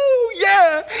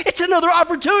 yeah, it's another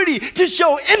opportunity to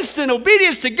show instant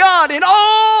obedience to God in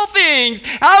all things.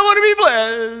 I want to be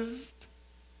blessed.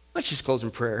 Let's just close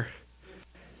in prayer.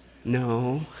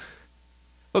 No.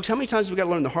 Folks, how many times have we got to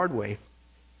learn the hard way?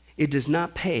 It does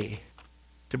not pay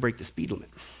to break the speed limit.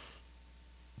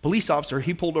 A police officer,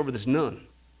 he pulled over this nun.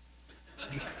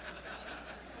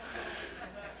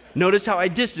 Notice how I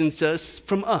distance us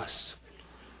from us.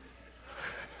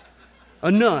 A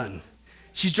nun.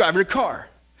 She's driving a car.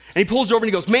 And he pulls over and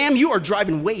he goes, "Ma'am, you are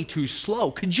driving way too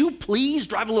slow. Could you please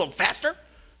drive a little faster?"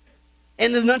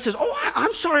 And the nun says, "Oh,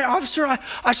 I'm sorry, officer.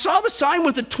 I saw the sign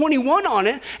with the 21 on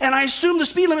it, and I assumed the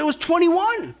speed limit was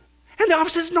 21. And the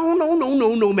officer says,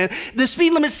 no, man. The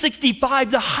speed limit is 65.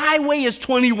 The highway is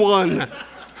 21.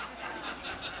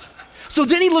 So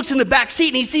then he looks in the back seat,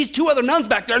 and he sees two other nuns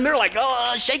back there, and they're like,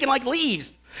 shaking like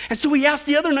leaves. And so he asks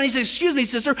the other nun, he says, "Excuse me,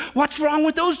 sister, what's wrong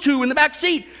with those two in the back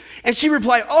seat?" And she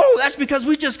replied, "Oh, that's because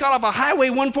we just got off a highway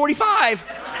 145.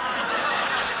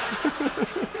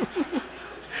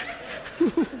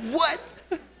 What?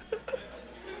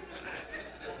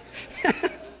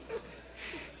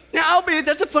 Now, albeit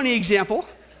that's a funny example.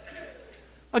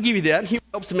 I'll give you that. He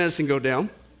helps the medicine go down.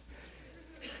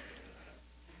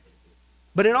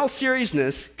 But in all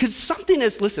seriousness, because something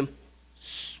as, listen,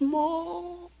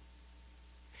 small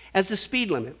as the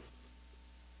speed limit,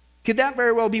 could that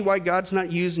very well be why God's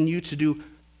not using you to do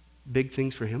big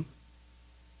things for him?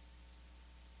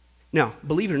 Now,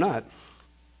 believe it or not,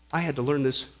 I had to learn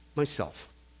this myself.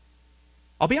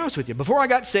 I'll be honest with you. Before I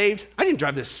got saved, I didn't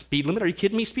drive this speed limit. Are you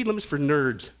kidding me? Speed limit's for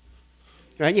nerds.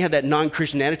 Right? You have that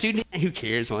non-Christian attitude. Who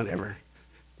cares? Whatever.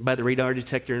 By the radar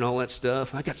detector and all that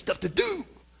stuff. I got stuff to do.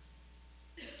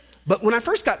 But when I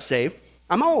first got saved,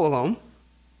 I'm all alone.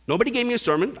 Nobody gave me a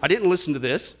sermon. I didn't listen to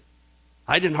this.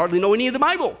 I didn't hardly know any of the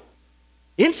Bible.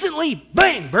 Instantly,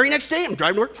 bang, very next day, I'm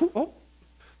driving to work.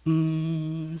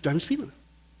 Driving speed limit.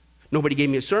 Nobody gave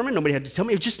me a sermon. Nobody had to tell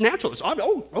me. It was just natural. It's obvious.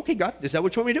 Oh, okay, God, is that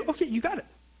what you want me to do? Okay, you got it.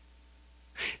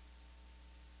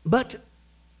 But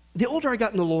the older I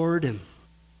got in the Lord and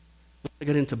I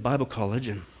got into Bible college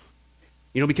and,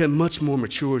 became much more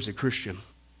mature as a Christian.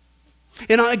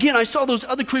 And I saw those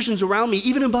other Christians around me,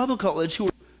 even in Bible college, who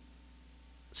were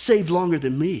saved longer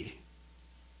than me.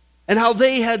 And how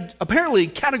they had apparently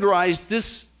categorized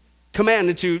this command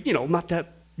into, not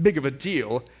that big of a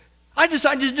deal. I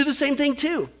decided to do the same thing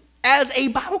too, as a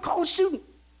Bible college student.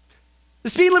 The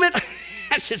speed limit,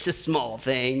 that's just a small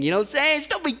thing, you know what I'm saying? It's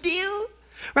no big deal,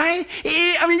 right?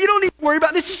 I mean, you don't need to worry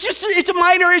about this. It's a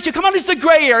minor issue. Come on, it's the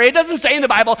gray area. It doesn't say in the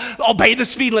Bible, obey the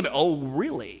speed limit. Oh,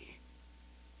 really?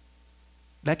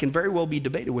 That can very well be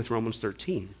debated with Romans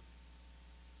 13.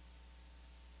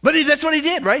 But that's what he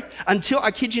did, right? Until,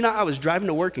 I kid you not, I was driving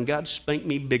to work and God spanked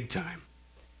me big time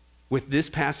with this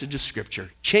passage of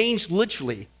Scripture. Changed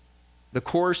literally the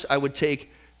course I would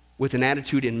take with an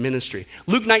attitude in ministry.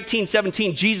 Luke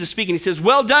 19:17, Jesus speaking, he says,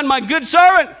 "Well done, my good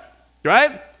servant."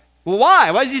 Right? Well, why?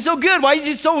 Why is he so good? Why is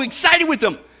he so excited with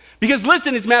them? Because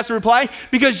listen, his master replied,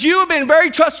 "Because you have been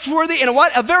very trustworthy in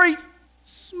a very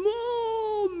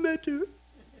small matter."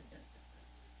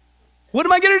 What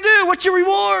am I going to do? What's your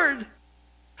reward?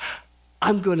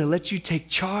 I'm going to let you take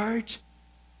charge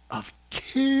of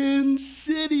 10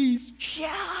 cities.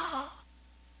 Yeah.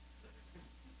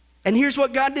 And here's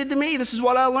what God did to me. This is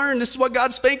what I learned. This is what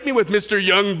God spanked me with, Mr.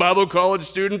 Young Bible college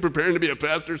student preparing to be a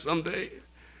pastor someday.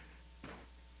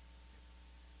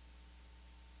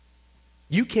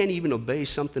 You can't even obey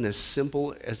something as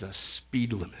simple as a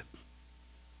speed limit.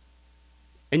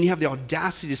 And you have the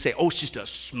audacity to say, it's just a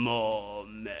small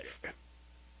matter.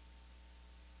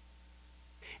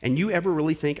 And you ever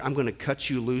really think I'm going to cut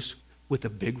you loose with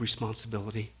a big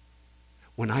responsibility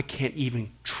when I can't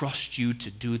even trust you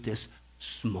to do this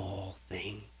small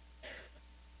thing?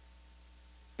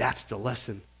 That's the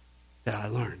lesson that I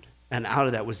learned. And out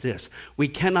of that was this. We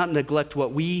cannot neglect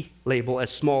what we label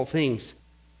as small things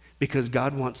because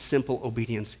God wants simple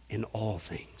obedience in all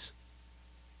things.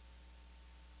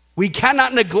 We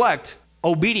cannot neglect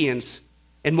obedience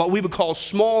in what we would call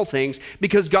small things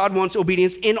because God wants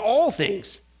obedience in all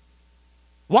things.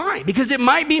 Why? Because it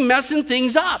might be messing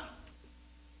things up.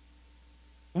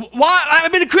 Why?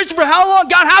 I've been a Christian for how long?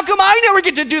 God, how come I never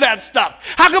get to do that stuff?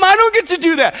 How come I don't get to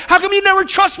do that? How come you never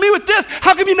trust me with this?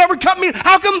 How come you never cut me?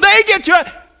 How come they get to it?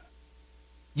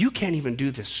 You can't even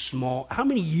do this small. How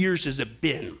many years has it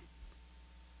been?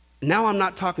 Now I'm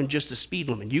not talking just the speed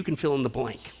limit. You can fill in the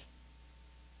blank.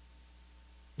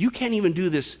 You can't even do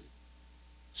this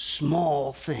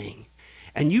small thing.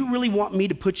 And you really want me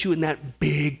to put you in that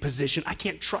big position? I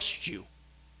can't trust you.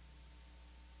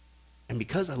 And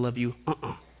because I love you,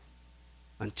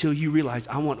 until you realize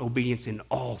I want obedience in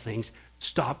all things,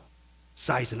 stop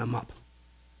sizing them up.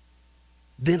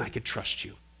 Then I could trust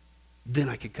you. Then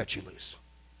I could cut you loose.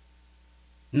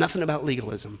 Nothing about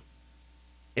legalism.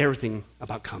 Everything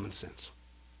about common sense.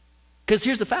 Because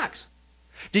here's the facts.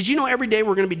 Did you know every day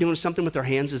we're going to be doing something with our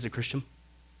hands as a Christian?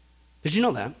 Did you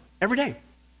know that? Every day.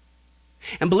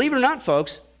 And believe it or not,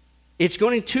 folks, it's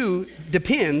going to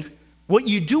depend what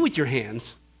you do with your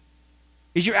hands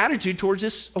is your attitude towards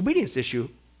this obedience issue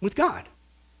with God.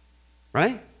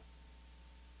 Right?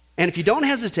 And if you don't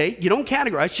hesitate, you don't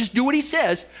categorize, just do what he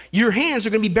says, your hands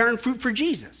are going to be bearing fruit for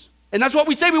Jesus. And that's what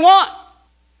we say we want.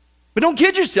 But don't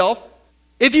kid yourself.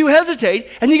 If you hesitate,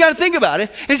 and you got to think about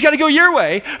it, and it's got to go your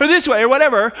way, or this way, or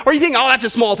whatever, or you think, oh, that's a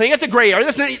small thing, that's a gray area,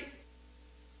 that's not,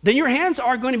 then your hands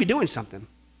are going to be doing something.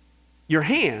 Your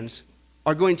hands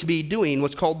are going to be doing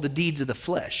what's called the deeds of the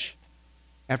flesh,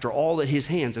 after all that his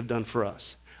hands have done for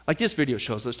us. Like this video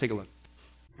shows. Let's take a look.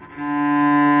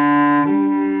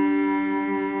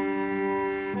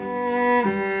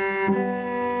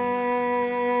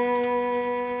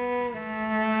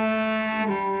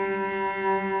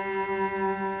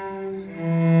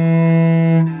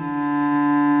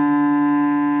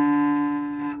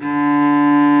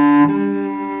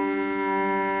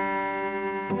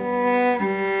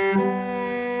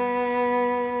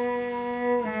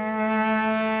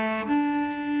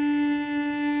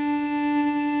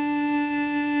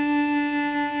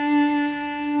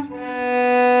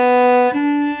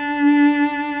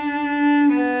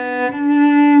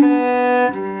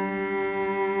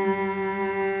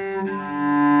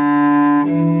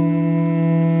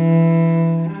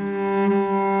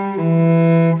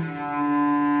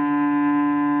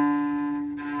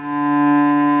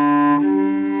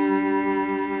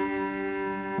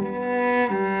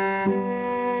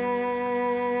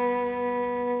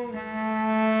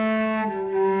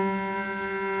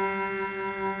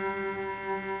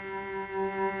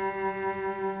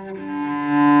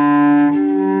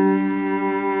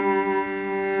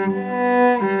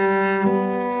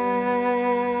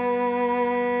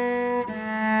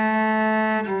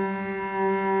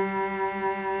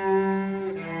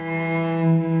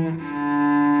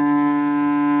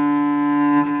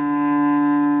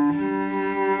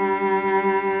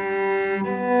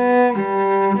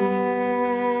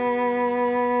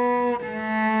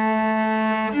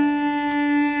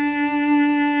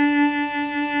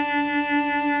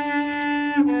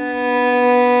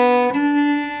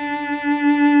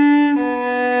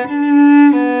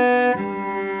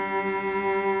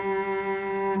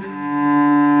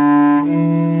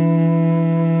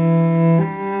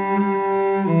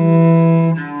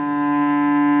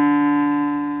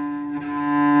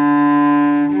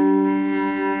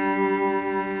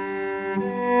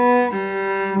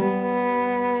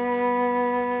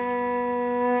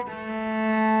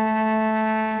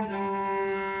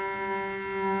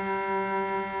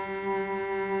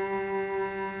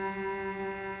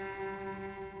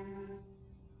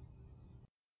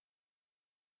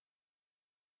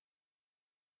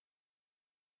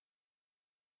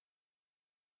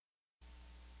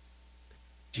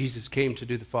 Jesus came to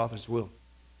do the Father's will.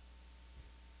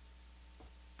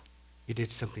 He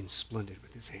did something splendid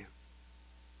with his hand.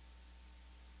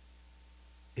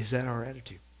 Is that our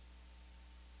attitude?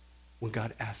 When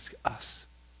God asks us,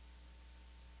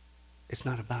 it's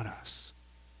not about us.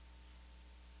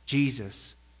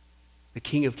 Jesus, the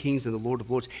King of Kings and the Lord of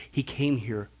Lords, he came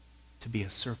here to be a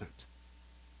servant.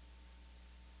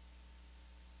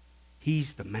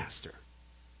 He's the master.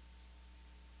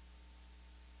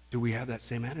 Do we have that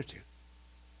same attitude?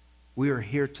 We are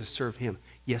here to serve him.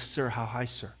 Yes, sir. How high,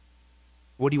 sir?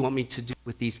 What do you want me to do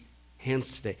with these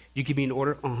hands today? You give me an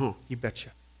order? You betcha.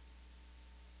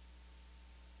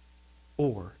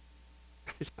 Or,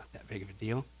 it's not that big of a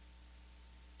deal.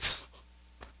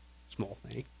 Small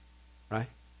thing, right?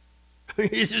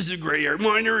 This is a gray area,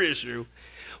 minor issue.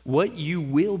 What you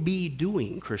will be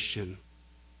doing, Christian,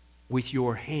 with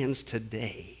your hands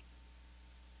today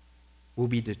will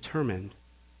be determined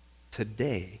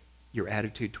today your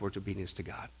attitude towards obedience to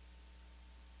God.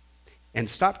 And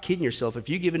stop kidding yourself. If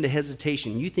you give into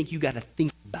hesitation, you think you got to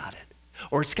think about it.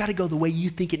 Or it's got to go the way you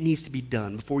think it needs to be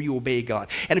done before you obey God.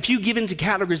 And if you give into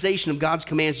categorization of God's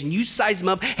commands and you size them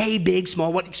up, hey, big,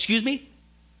 small, what, excuse me?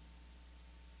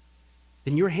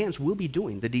 Then your hands will be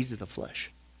doing the deeds of the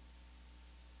flesh.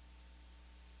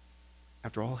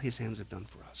 After all his hands have done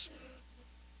for us.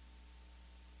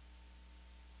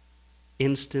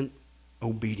 Instant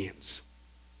obedience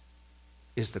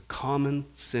is the common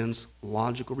sense,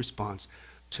 logical response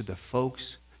to the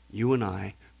folks, you and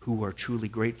I, who are truly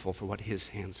grateful for what his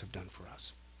hands have done for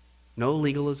us. No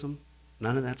legalism,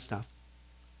 none of that stuff.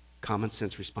 Common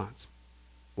sense response.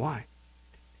 Why?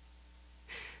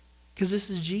 Because this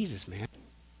is Jesus, man.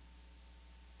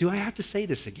 Do I have to say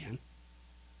this again?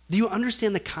 Do you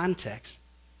understand the context?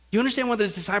 Do you understand why the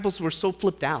disciples were so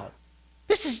flipped out?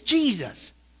 This is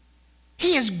Jesus.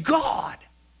 He is God.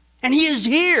 And he is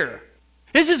here.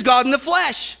 This is God in the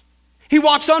flesh. He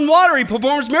walks on water. He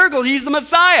performs miracles. He's the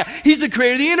Messiah. He's the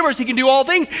creator of the universe. He can do all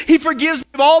things. He forgives me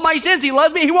of all my sins. He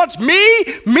loves me. He wants me,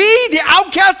 the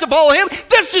outcast, to follow him.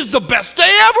 This is the best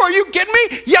day ever. Are you kidding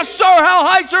me? Yes, sir. How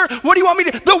high, sir? What do you want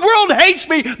me to? The world hates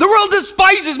me. The world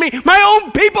despises me. My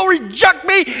own people reject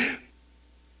me.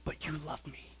 But you love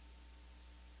me.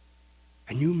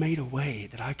 And you made a way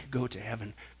that I could go to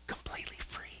heaven completely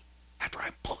free after I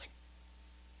blew it.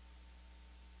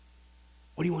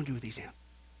 What do you want to do with these hands?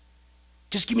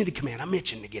 Just give me the command. I'm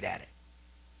itching to get at it.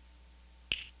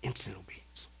 Instant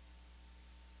obedience.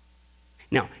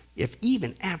 Now, if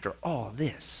even after all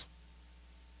this,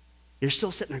 you're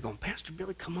still sitting there going, Pastor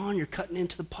Billy, come on, you're cutting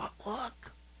into the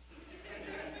potluck.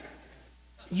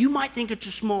 You might think it's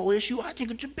a small issue. I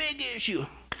think it's a big issue.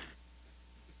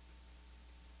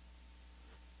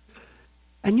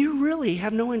 And you really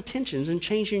have no intentions in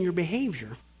changing your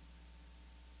behavior,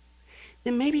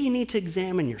 then maybe you need to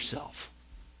examine yourself.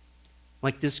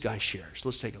 Like this guy shares.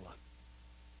 Let's take a look.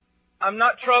 I'm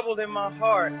not troubled in my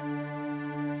heart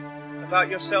about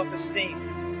your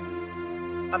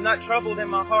self-esteem. I'm not troubled in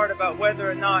my heart about whether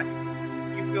or not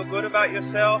you feel good about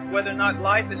yourself, whether or not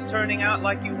life is turning out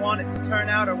like you want it to turn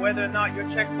out, or whether or not your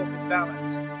checkbook is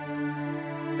balanced.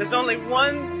 There's only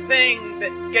one thing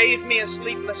that gave me a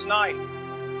sleepless night.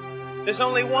 There's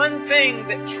only one thing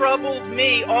that troubled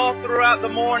me all throughout the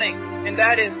morning, and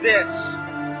that is this.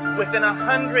 Within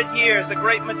 100 years, a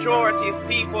great majority of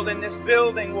people in this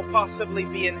building will possibly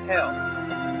be in hell.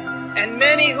 And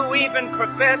many who even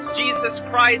profess Jesus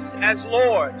Christ as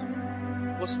Lord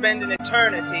will spend an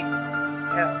eternity in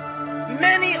hell.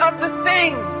 Many of the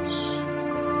things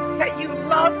that you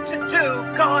love to do,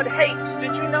 God hates.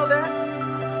 Did you know that?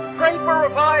 Pray for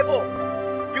revival.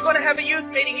 You're going to have a youth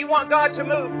meeting. You want God to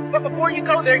move. But before you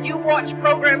go there, you watch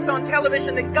programs on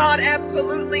television that God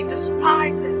absolutely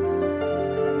despises.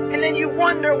 And then you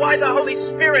wonder why the Holy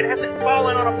Spirit hasn't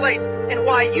fallen on a place and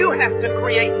why you have to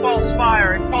create false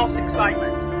fire and false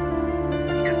excitement.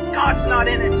 Because God's not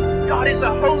in it. God is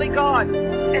a holy God.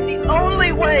 And the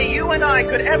only way you and I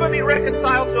could ever be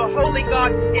reconciled to a holy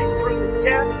God is through the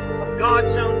death of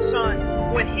God's own Son.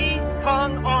 When He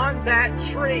hung on that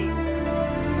tree.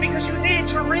 Because you need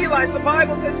to realize the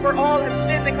Bible says, for all have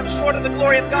sinned and come short of the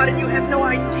glory of God, and you have no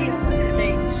idea what it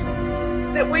means.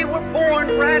 That we were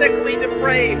born radically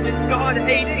depraved and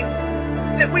God-hating.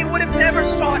 That we would have never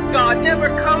sought God, never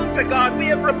come to God. We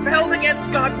have rebelled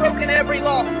against God, broken every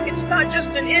law. It's not just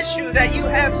an issue that you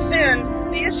have sinned.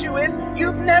 The issue is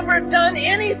you've never done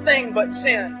anything but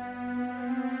sin.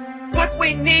 What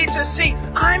we need to see,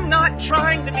 I'm not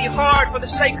trying to be hard for the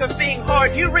sake of being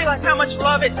hard. You realize how much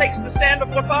love it takes to stand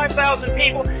before 5,000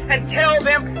 people and tell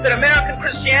them that American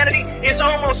Christianity is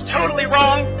almost totally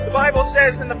wrong? The Bible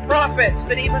says in the prophets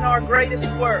that even our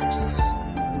greatest works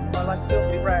are like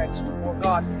filthy rags before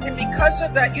God. And because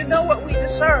of that, you know what we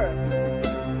deserve?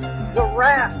 The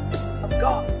wrath of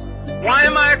God. Why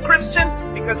am I a Christian?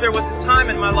 Because there was a time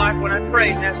in my life when I prayed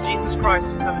and asked Jesus Christ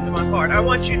to come into my heart. I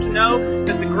want you to know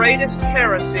that the greatest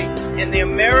heresy in the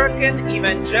American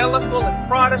evangelical and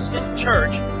Protestant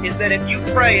church is that if you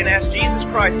pray and ask Jesus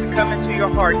Christ to come into your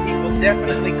heart, He will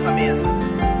definitely come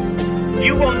in.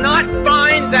 You will not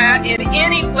find that in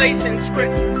any place in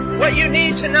Scripture. What you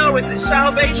need to know is that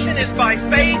salvation is by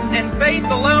faith and faith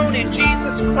alone in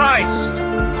Jesus Christ.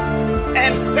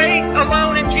 And faith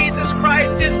alone in Jesus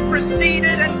Christ is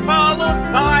preceded and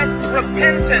followed by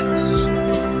repentance.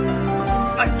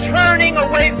 A turning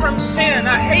away from sin,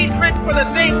 a hatred for the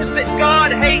things that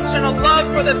God hates, and a love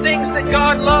for the things that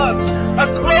God loves. A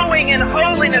growing in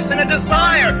holiness and a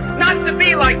desire not to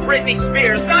be like Britney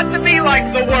Spears, not to be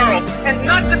like the world, and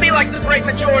not to be like the great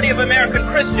majority of American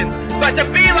Christians, but to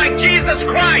be like Jesus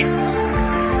Christ.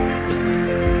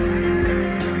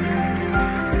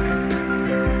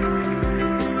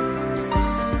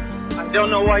 I don't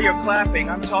know why you're clapping.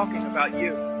 I'm talking about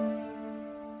you.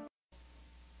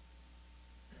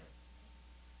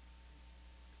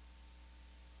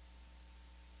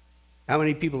 How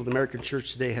many people in the American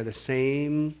church today have the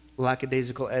same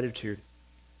lackadaisical attitude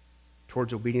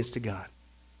towards obedience to God?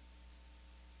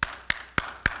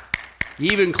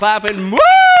 Even clapping,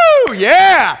 woo!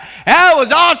 Yeah! That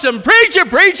was awesome! Preacher,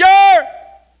 preacher!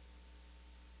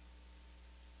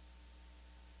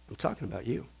 I'm talking about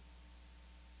you.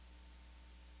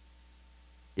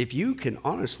 If you can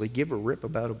honestly give a rip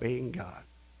about obeying God,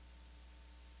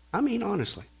 I mean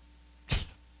honestly,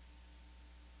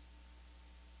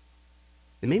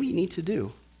 then maybe you need to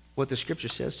do what the Scripture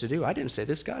says to do. I didn't say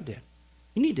this, God did.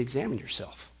 You need to examine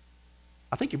yourself.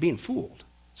 I think you're being fooled.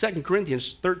 2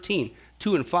 Corinthians 13,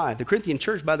 2 and 5. The Corinthian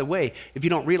church, by the way, if you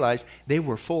don't realize, they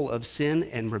were full of sin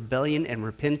and rebellion, and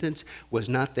repentance was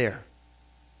not there.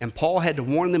 And Paul had to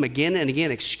warn them again and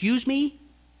again. Excuse me?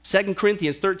 2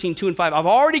 Corinthians 13, 2 and 5. I've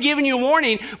already given you a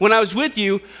warning when I was with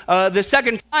you the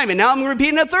second time, and now I'm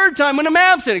repeating a third time when I'm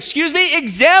absent. Excuse me?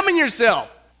 Examine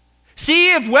yourself.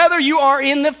 See if whether you are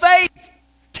in the faith.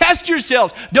 Test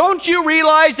yourselves. Don't you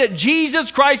realize that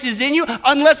Jesus Christ is in you?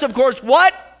 Unless, of course,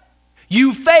 what?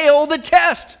 You fail the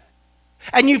test.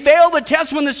 And you fail the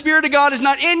test when the Spirit of God is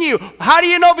not in you. How do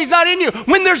you know if He's not in you?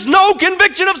 When there's no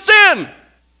conviction of sin.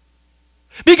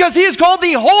 Because He is called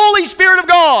the Holy Spirit of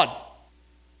God.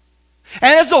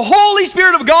 And as the Holy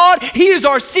Spirit of God, He is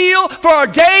our seal for our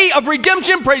day of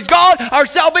redemption. Praise God. Our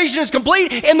salvation is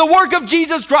complete in the work of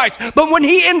Jesus Christ. But when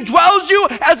He indwells you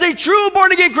as a true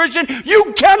born-again Christian,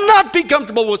 you cannot be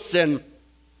comfortable with sin.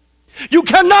 You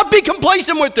cannot be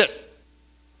complacent with it.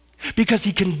 Because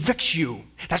He convicts you.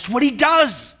 That's what He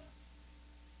does.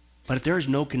 But if there is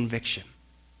no conviction,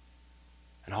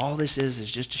 and all this is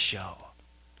just a show,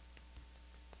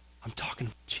 I'm talking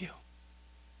about you.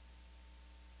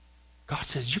 God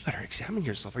says, you better examine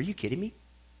yourself. Are you kidding me?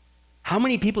 How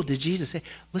many people did Jesus say?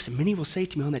 Listen, many will say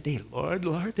to me on that day, Lord,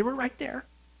 Lord, they were right there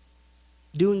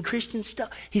doing Christian stuff.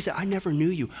 He said, I never knew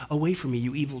you. Away from me,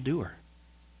 you evildoer.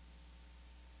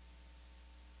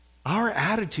 Our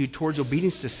attitude towards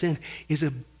obedience to sin is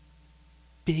a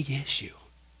big issue,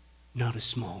 not a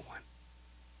small one.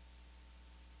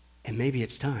 And maybe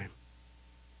it's time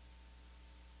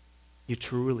you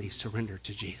truly surrender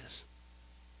to Jesus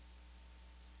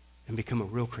and become a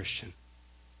real Christian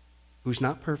who's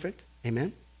not perfect,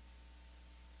 amen,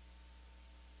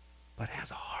 but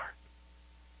has a heart.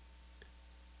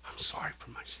 I'm sorry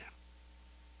for my sin.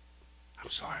 I'm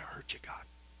sorry I hurt you, God.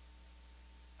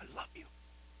 I love you.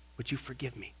 Would you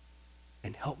forgive me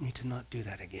and help me to not do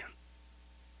that again?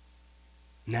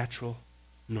 Natural,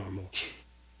 normal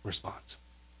response.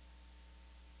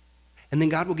 And then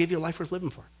God will give you a life worth living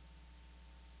for.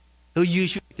 He'll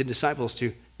use you, like the disciples,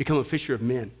 to become a fisher of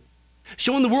men,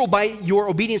 showing the world by your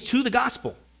obedience to the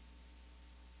gospel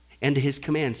and to His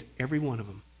commands, every one of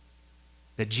them,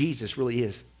 that Jesus really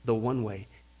is the one way,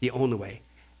 the only way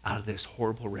out of this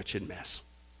horrible, wretched mess.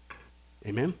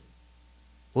 Amen?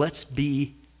 Let's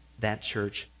be that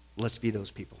church. Let's be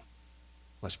those people.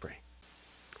 Let's pray.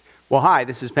 Well, hi,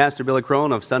 this is Pastor Billy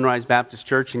Crone of Sunrise Baptist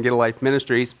Church and Get a Life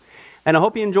Ministries, and I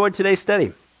hope you enjoyed today's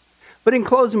study. But in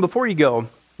closing, before you go,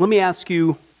 let me ask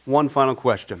you one final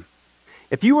question.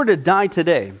 If you were to die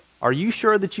today, are you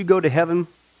sure that you go to heaven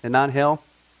and not hell?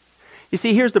 You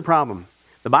see, here's the problem.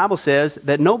 The Bible says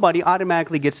that nobody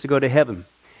automatically gets to go to heaven,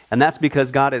 and that's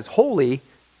because God is holy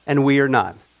and we are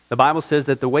not. The Bible says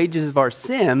that the wages of our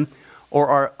sin or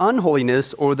our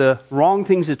unholiness or the wrong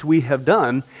things that we have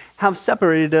done have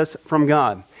separated us from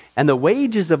God. And the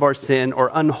wages of our sin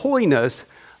or unholiness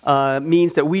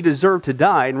means that we deserve to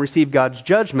die and receive God's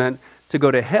judgment to go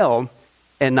to hell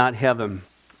and not heaven.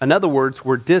 In other words,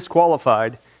 we're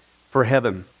disqualified for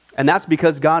heaven. And that's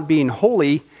because God being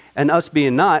holy and us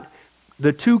being not,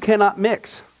 the two cannot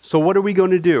mix. So what are we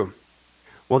going to do?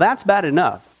 Well, that's bad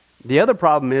enough. The other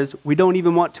problem is we don't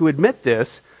even want to admit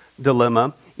this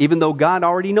dilemma, even though God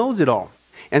already knows it all.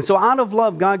 And so out of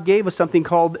love, God gave us something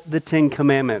called the Ten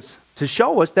Commandments to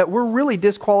show us that we're really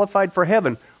disqualified for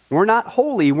heaven. We're not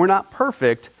holy. We're not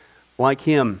perfect like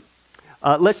Him.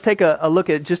 Let's take a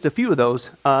look at just a few of those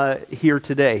here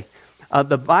today.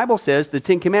 The Bible says, the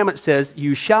Ten Commandments says,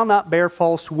 you shall not bear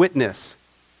false witness.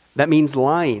 That means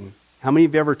lying. How many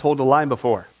of you ever told a lie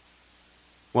before?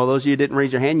 Well, those of you who didn't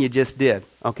raise your hand, you just did.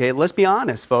 Okay, let's be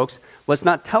honest, folks. Let's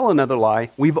not tell another lie.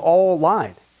 We've all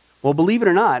lied. Well, believe it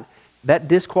or not, that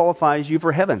disqualifies you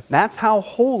for heaven. That's how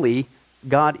holy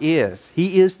God is.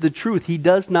 He is the truth. He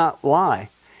does not lie.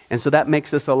 And so that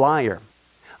makes us a liar.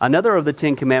 Another of the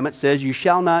Ten Commandments says, you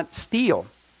shall not steal.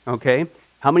 Okay?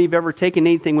 How many have ever taken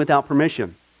anything without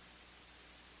permission?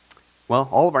 Well,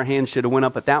 all of our hands should have went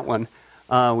up at that one.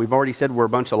 We've already said we're a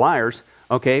bunch of liars.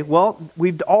 Okay? Well,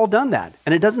 we've all done that.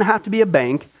 And it doesn't have to be a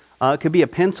bank. It could be a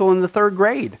pencil in the 3rd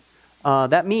grade.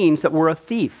 That means that we're a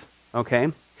thief.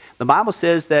 Okay? The Bible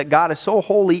says that God is so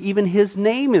holy, even His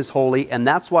name is holy. And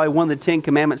that's why one of the Ten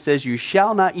Commandments says, you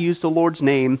shall not use the Lord's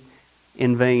name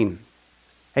in vain.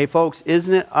 Hey folks,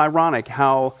 isn't it ironic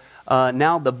how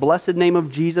now the blessed name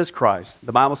of Jesus Christ,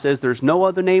 the Bible says there's no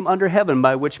other name under heaven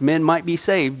by which men might be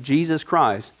saved, Jesus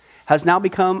Christ, has now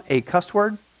become a cuss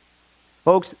word?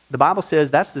 Folks, the Bible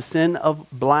says that's the sin of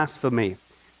blasphemy.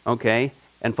 Okay?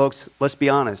 And folks, let's be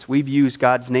honest, we've used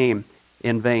God's name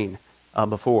in vain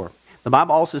before. The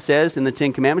Bible also says in the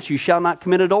Ten Commandments, you shall not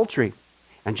commit adultery.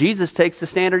 And Jesus takes the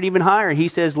standard even higher. He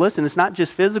says, listen, it's not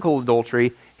just physical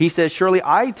adultery. He says, surely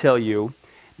I tell you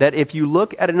that if you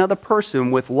look at another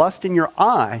person with lust in your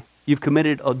eye, you've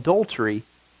committed adultery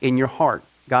in your heart.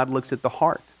 God looks at the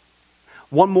heart.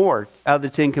 One more out of the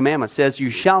 10 Commandments says, you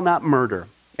shall not murder.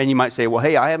 And you might say, well,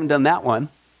 hey, I haven't done that one.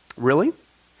 Really?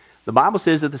 The Bible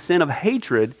says that the sin of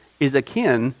hatred is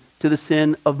akin to the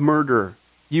sin of murder.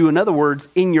 You, in other words,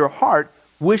 in your heart,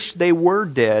 wish they were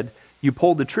dead. You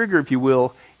pulled the trigger, if you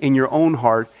will, in your own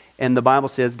heart. And the Bible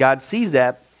says God sees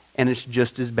that, and it's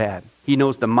just as bad. He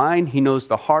knows the mind, He knows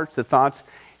the hearts, the thoughts,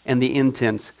 and the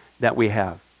intents that we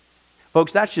have.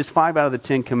 Folks, that's just 5 out of the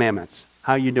 10 Commandments.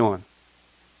 How you doing?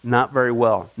 Not very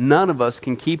well. None of us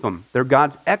can keep them. They're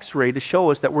God's x-ray to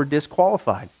show us that we're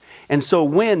disqualified. And so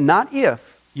when, not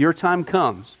if, your time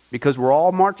comes, because we're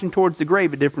all marching towards the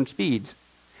grave at different speeds,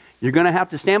 you're going to have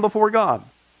to stand before God.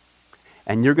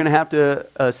 And you're going to have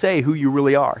to say who you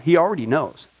really are. He already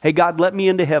knows. Hey, God, let me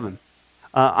into heaven.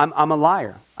 I'm a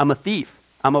liar. I'm a thief.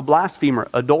 I'm a blasphemer,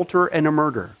 adulterer, and a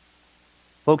murderer.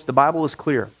 Folks, the Bible is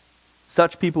clear.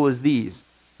 Such people as these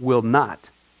will not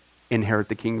inherit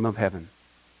the kingdom of heaven.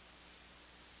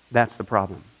 That's the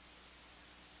problem.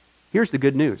 Here's the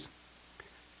good news.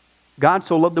 God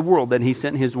so loved the world that He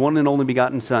sent His one and only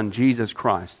begotten Son, Jesus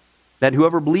Christ, that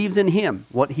whoever believes in Him,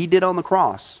 what He did on the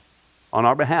cross on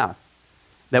our behalf,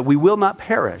 that we will not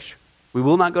perish, we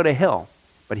will not go to hell,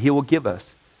 but He will give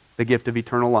us the gift of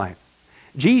eternal life.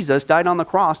 Jesus died on the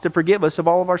cross to forgive us of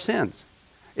all of our sins.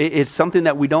 It's something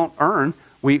that we don't earn.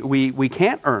 We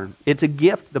can't earn. It's a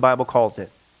gift, the Bible calls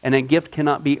it, and a gift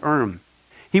cannot be earned.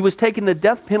 He was taking the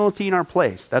death penalty in our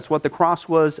place. That's what the cross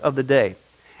was of the day.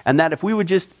 And that if we would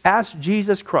just ask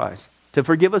Jesus Christ to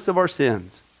forgive us of our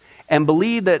sins and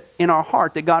believe that in our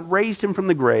heart that God raised Him from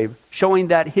the grave, showing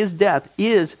that His death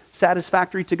is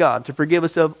satisfactory to God to forgive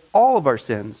us of all of our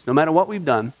sins, no matter what we've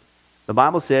done, the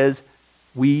Bible says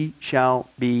we shall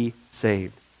be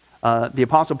saved. The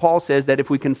Apostle Paul says that if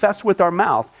we confess with our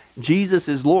mouth Jesus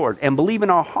is Lord and believe in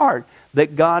our heart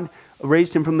that God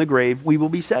raised Him from the grave, we will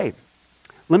be saved.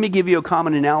 Let me give you a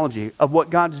common analogy of what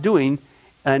God's doing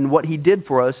and what He did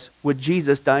for us with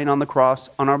Jesus dying on the cross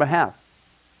on our behalf.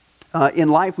 In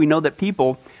life, we know that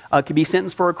people can be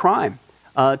sentenced for a crime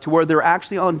to where they're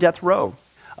actually on death row.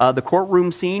 The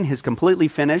courtroom scene has completely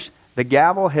finished. The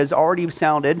gavel has already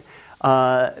sounded.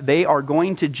 They are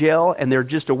going to jail, and they're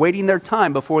just awaiting their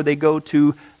time before they go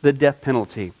to the death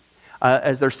penalty.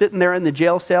 As they're sitting there in the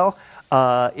jail cell,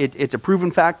 it's a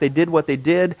proven fact they did what they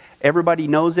did. Everybody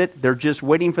knows it. They're just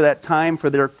waiting for that time for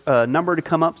their number to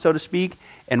come up, so to speak,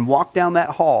 and walk down that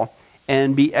hall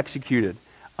and be executed.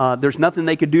 There's nothing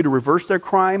they could do to reverse their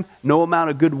crime. No amount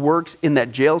of good works in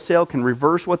that jail cell can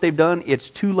reverse what they've done. It's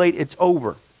too late. It's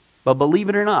over. But believe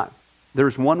it or not,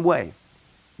 there's one way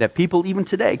that people even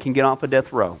today can get off a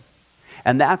death row.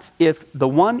 And that's if the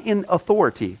one in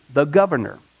authority, the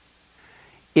governor,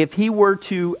 if he were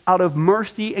to, out of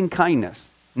mercy and kindness,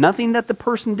 nothing that the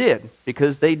person did,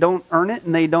 because they don't earn it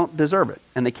and they don't deserve it,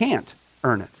 and they can't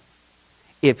earn it,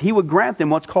 if he would grant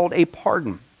them what's called a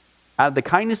pardon, out of the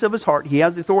kindness of his heart, he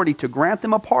has the authority to grant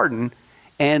them a pardon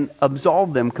and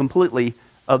absolve them completely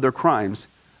of their crimes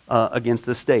against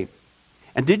the state.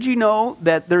 And did you know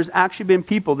that there's actually been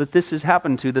people that this has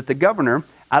happened to, that the governor,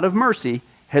 out of mercy,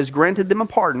 has granted them a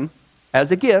pardon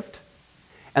as a gift,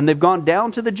 and they've gone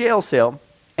down to the jail cell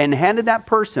and handed that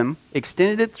person,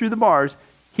 extended it through the bars,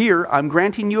 here, I'm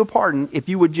granting you a pardon. If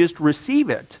you would just receive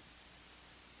it,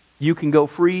 you can go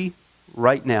free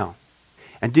right now.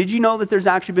 And did you know that there's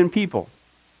actually been people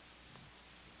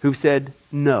who've said,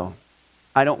 no,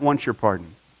 I don't want your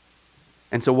pardon.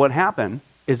 And so what happened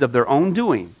is, of their own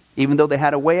doing, even though they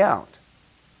had a way out,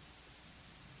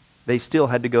 they still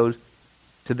had to go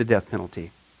to the death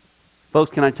penalty.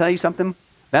 Folks, can I tell you something?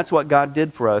 That's what God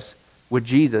did for us with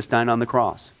Jesus dying on the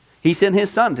cross. He sent His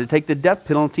Son to take the death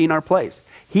penalty in our place.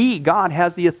 God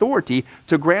has the authority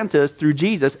to grant us through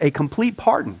Jesus a complete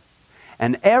pardon.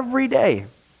 And every day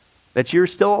that you're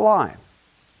still alive,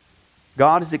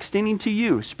 God is extending to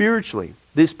you spiritually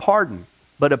this pardon.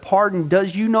 But a pardon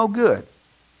does you no good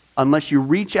unless you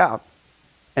reach out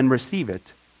and receive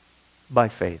it by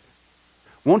faith.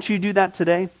 Won't you do that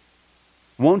today?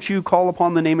 Won't you call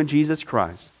upon the name of Jesus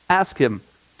Christ? Ask Him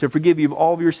to forgive you of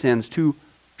all of your sins, to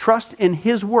trust in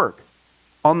His work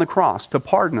on the cross to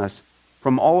pardon us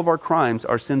from all of our crimes,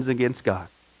 our sins against God.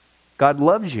 God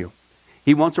loves you.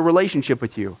 He wants a relationship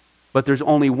with you. But there's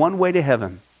only one way to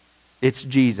heaven. It's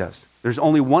Jesus. There's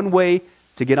only one way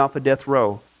to get off a death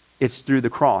row. It's through the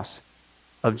cross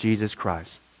of Jesus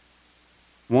Christ.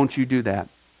 Won't you do that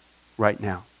right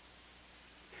now?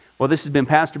 Well, this has been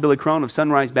Pastor Billy Crone of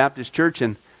Sunrise Baptist Church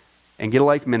and Get a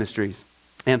Life Ministries.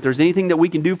 And if there's anything that we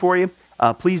can do for you,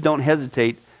 please don't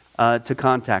hesitate to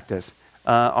contact us.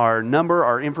 Our number,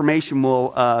 our information will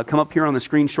come up here on the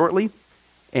screen shortly.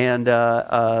 And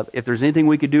if there's anything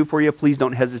we could do for you, please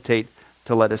don't hesitate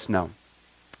to let us know.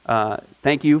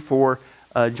 Thank you for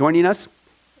joining us.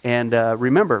 And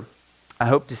remember, I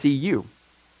hope to see you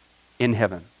in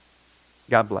heaven.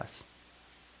 God bless.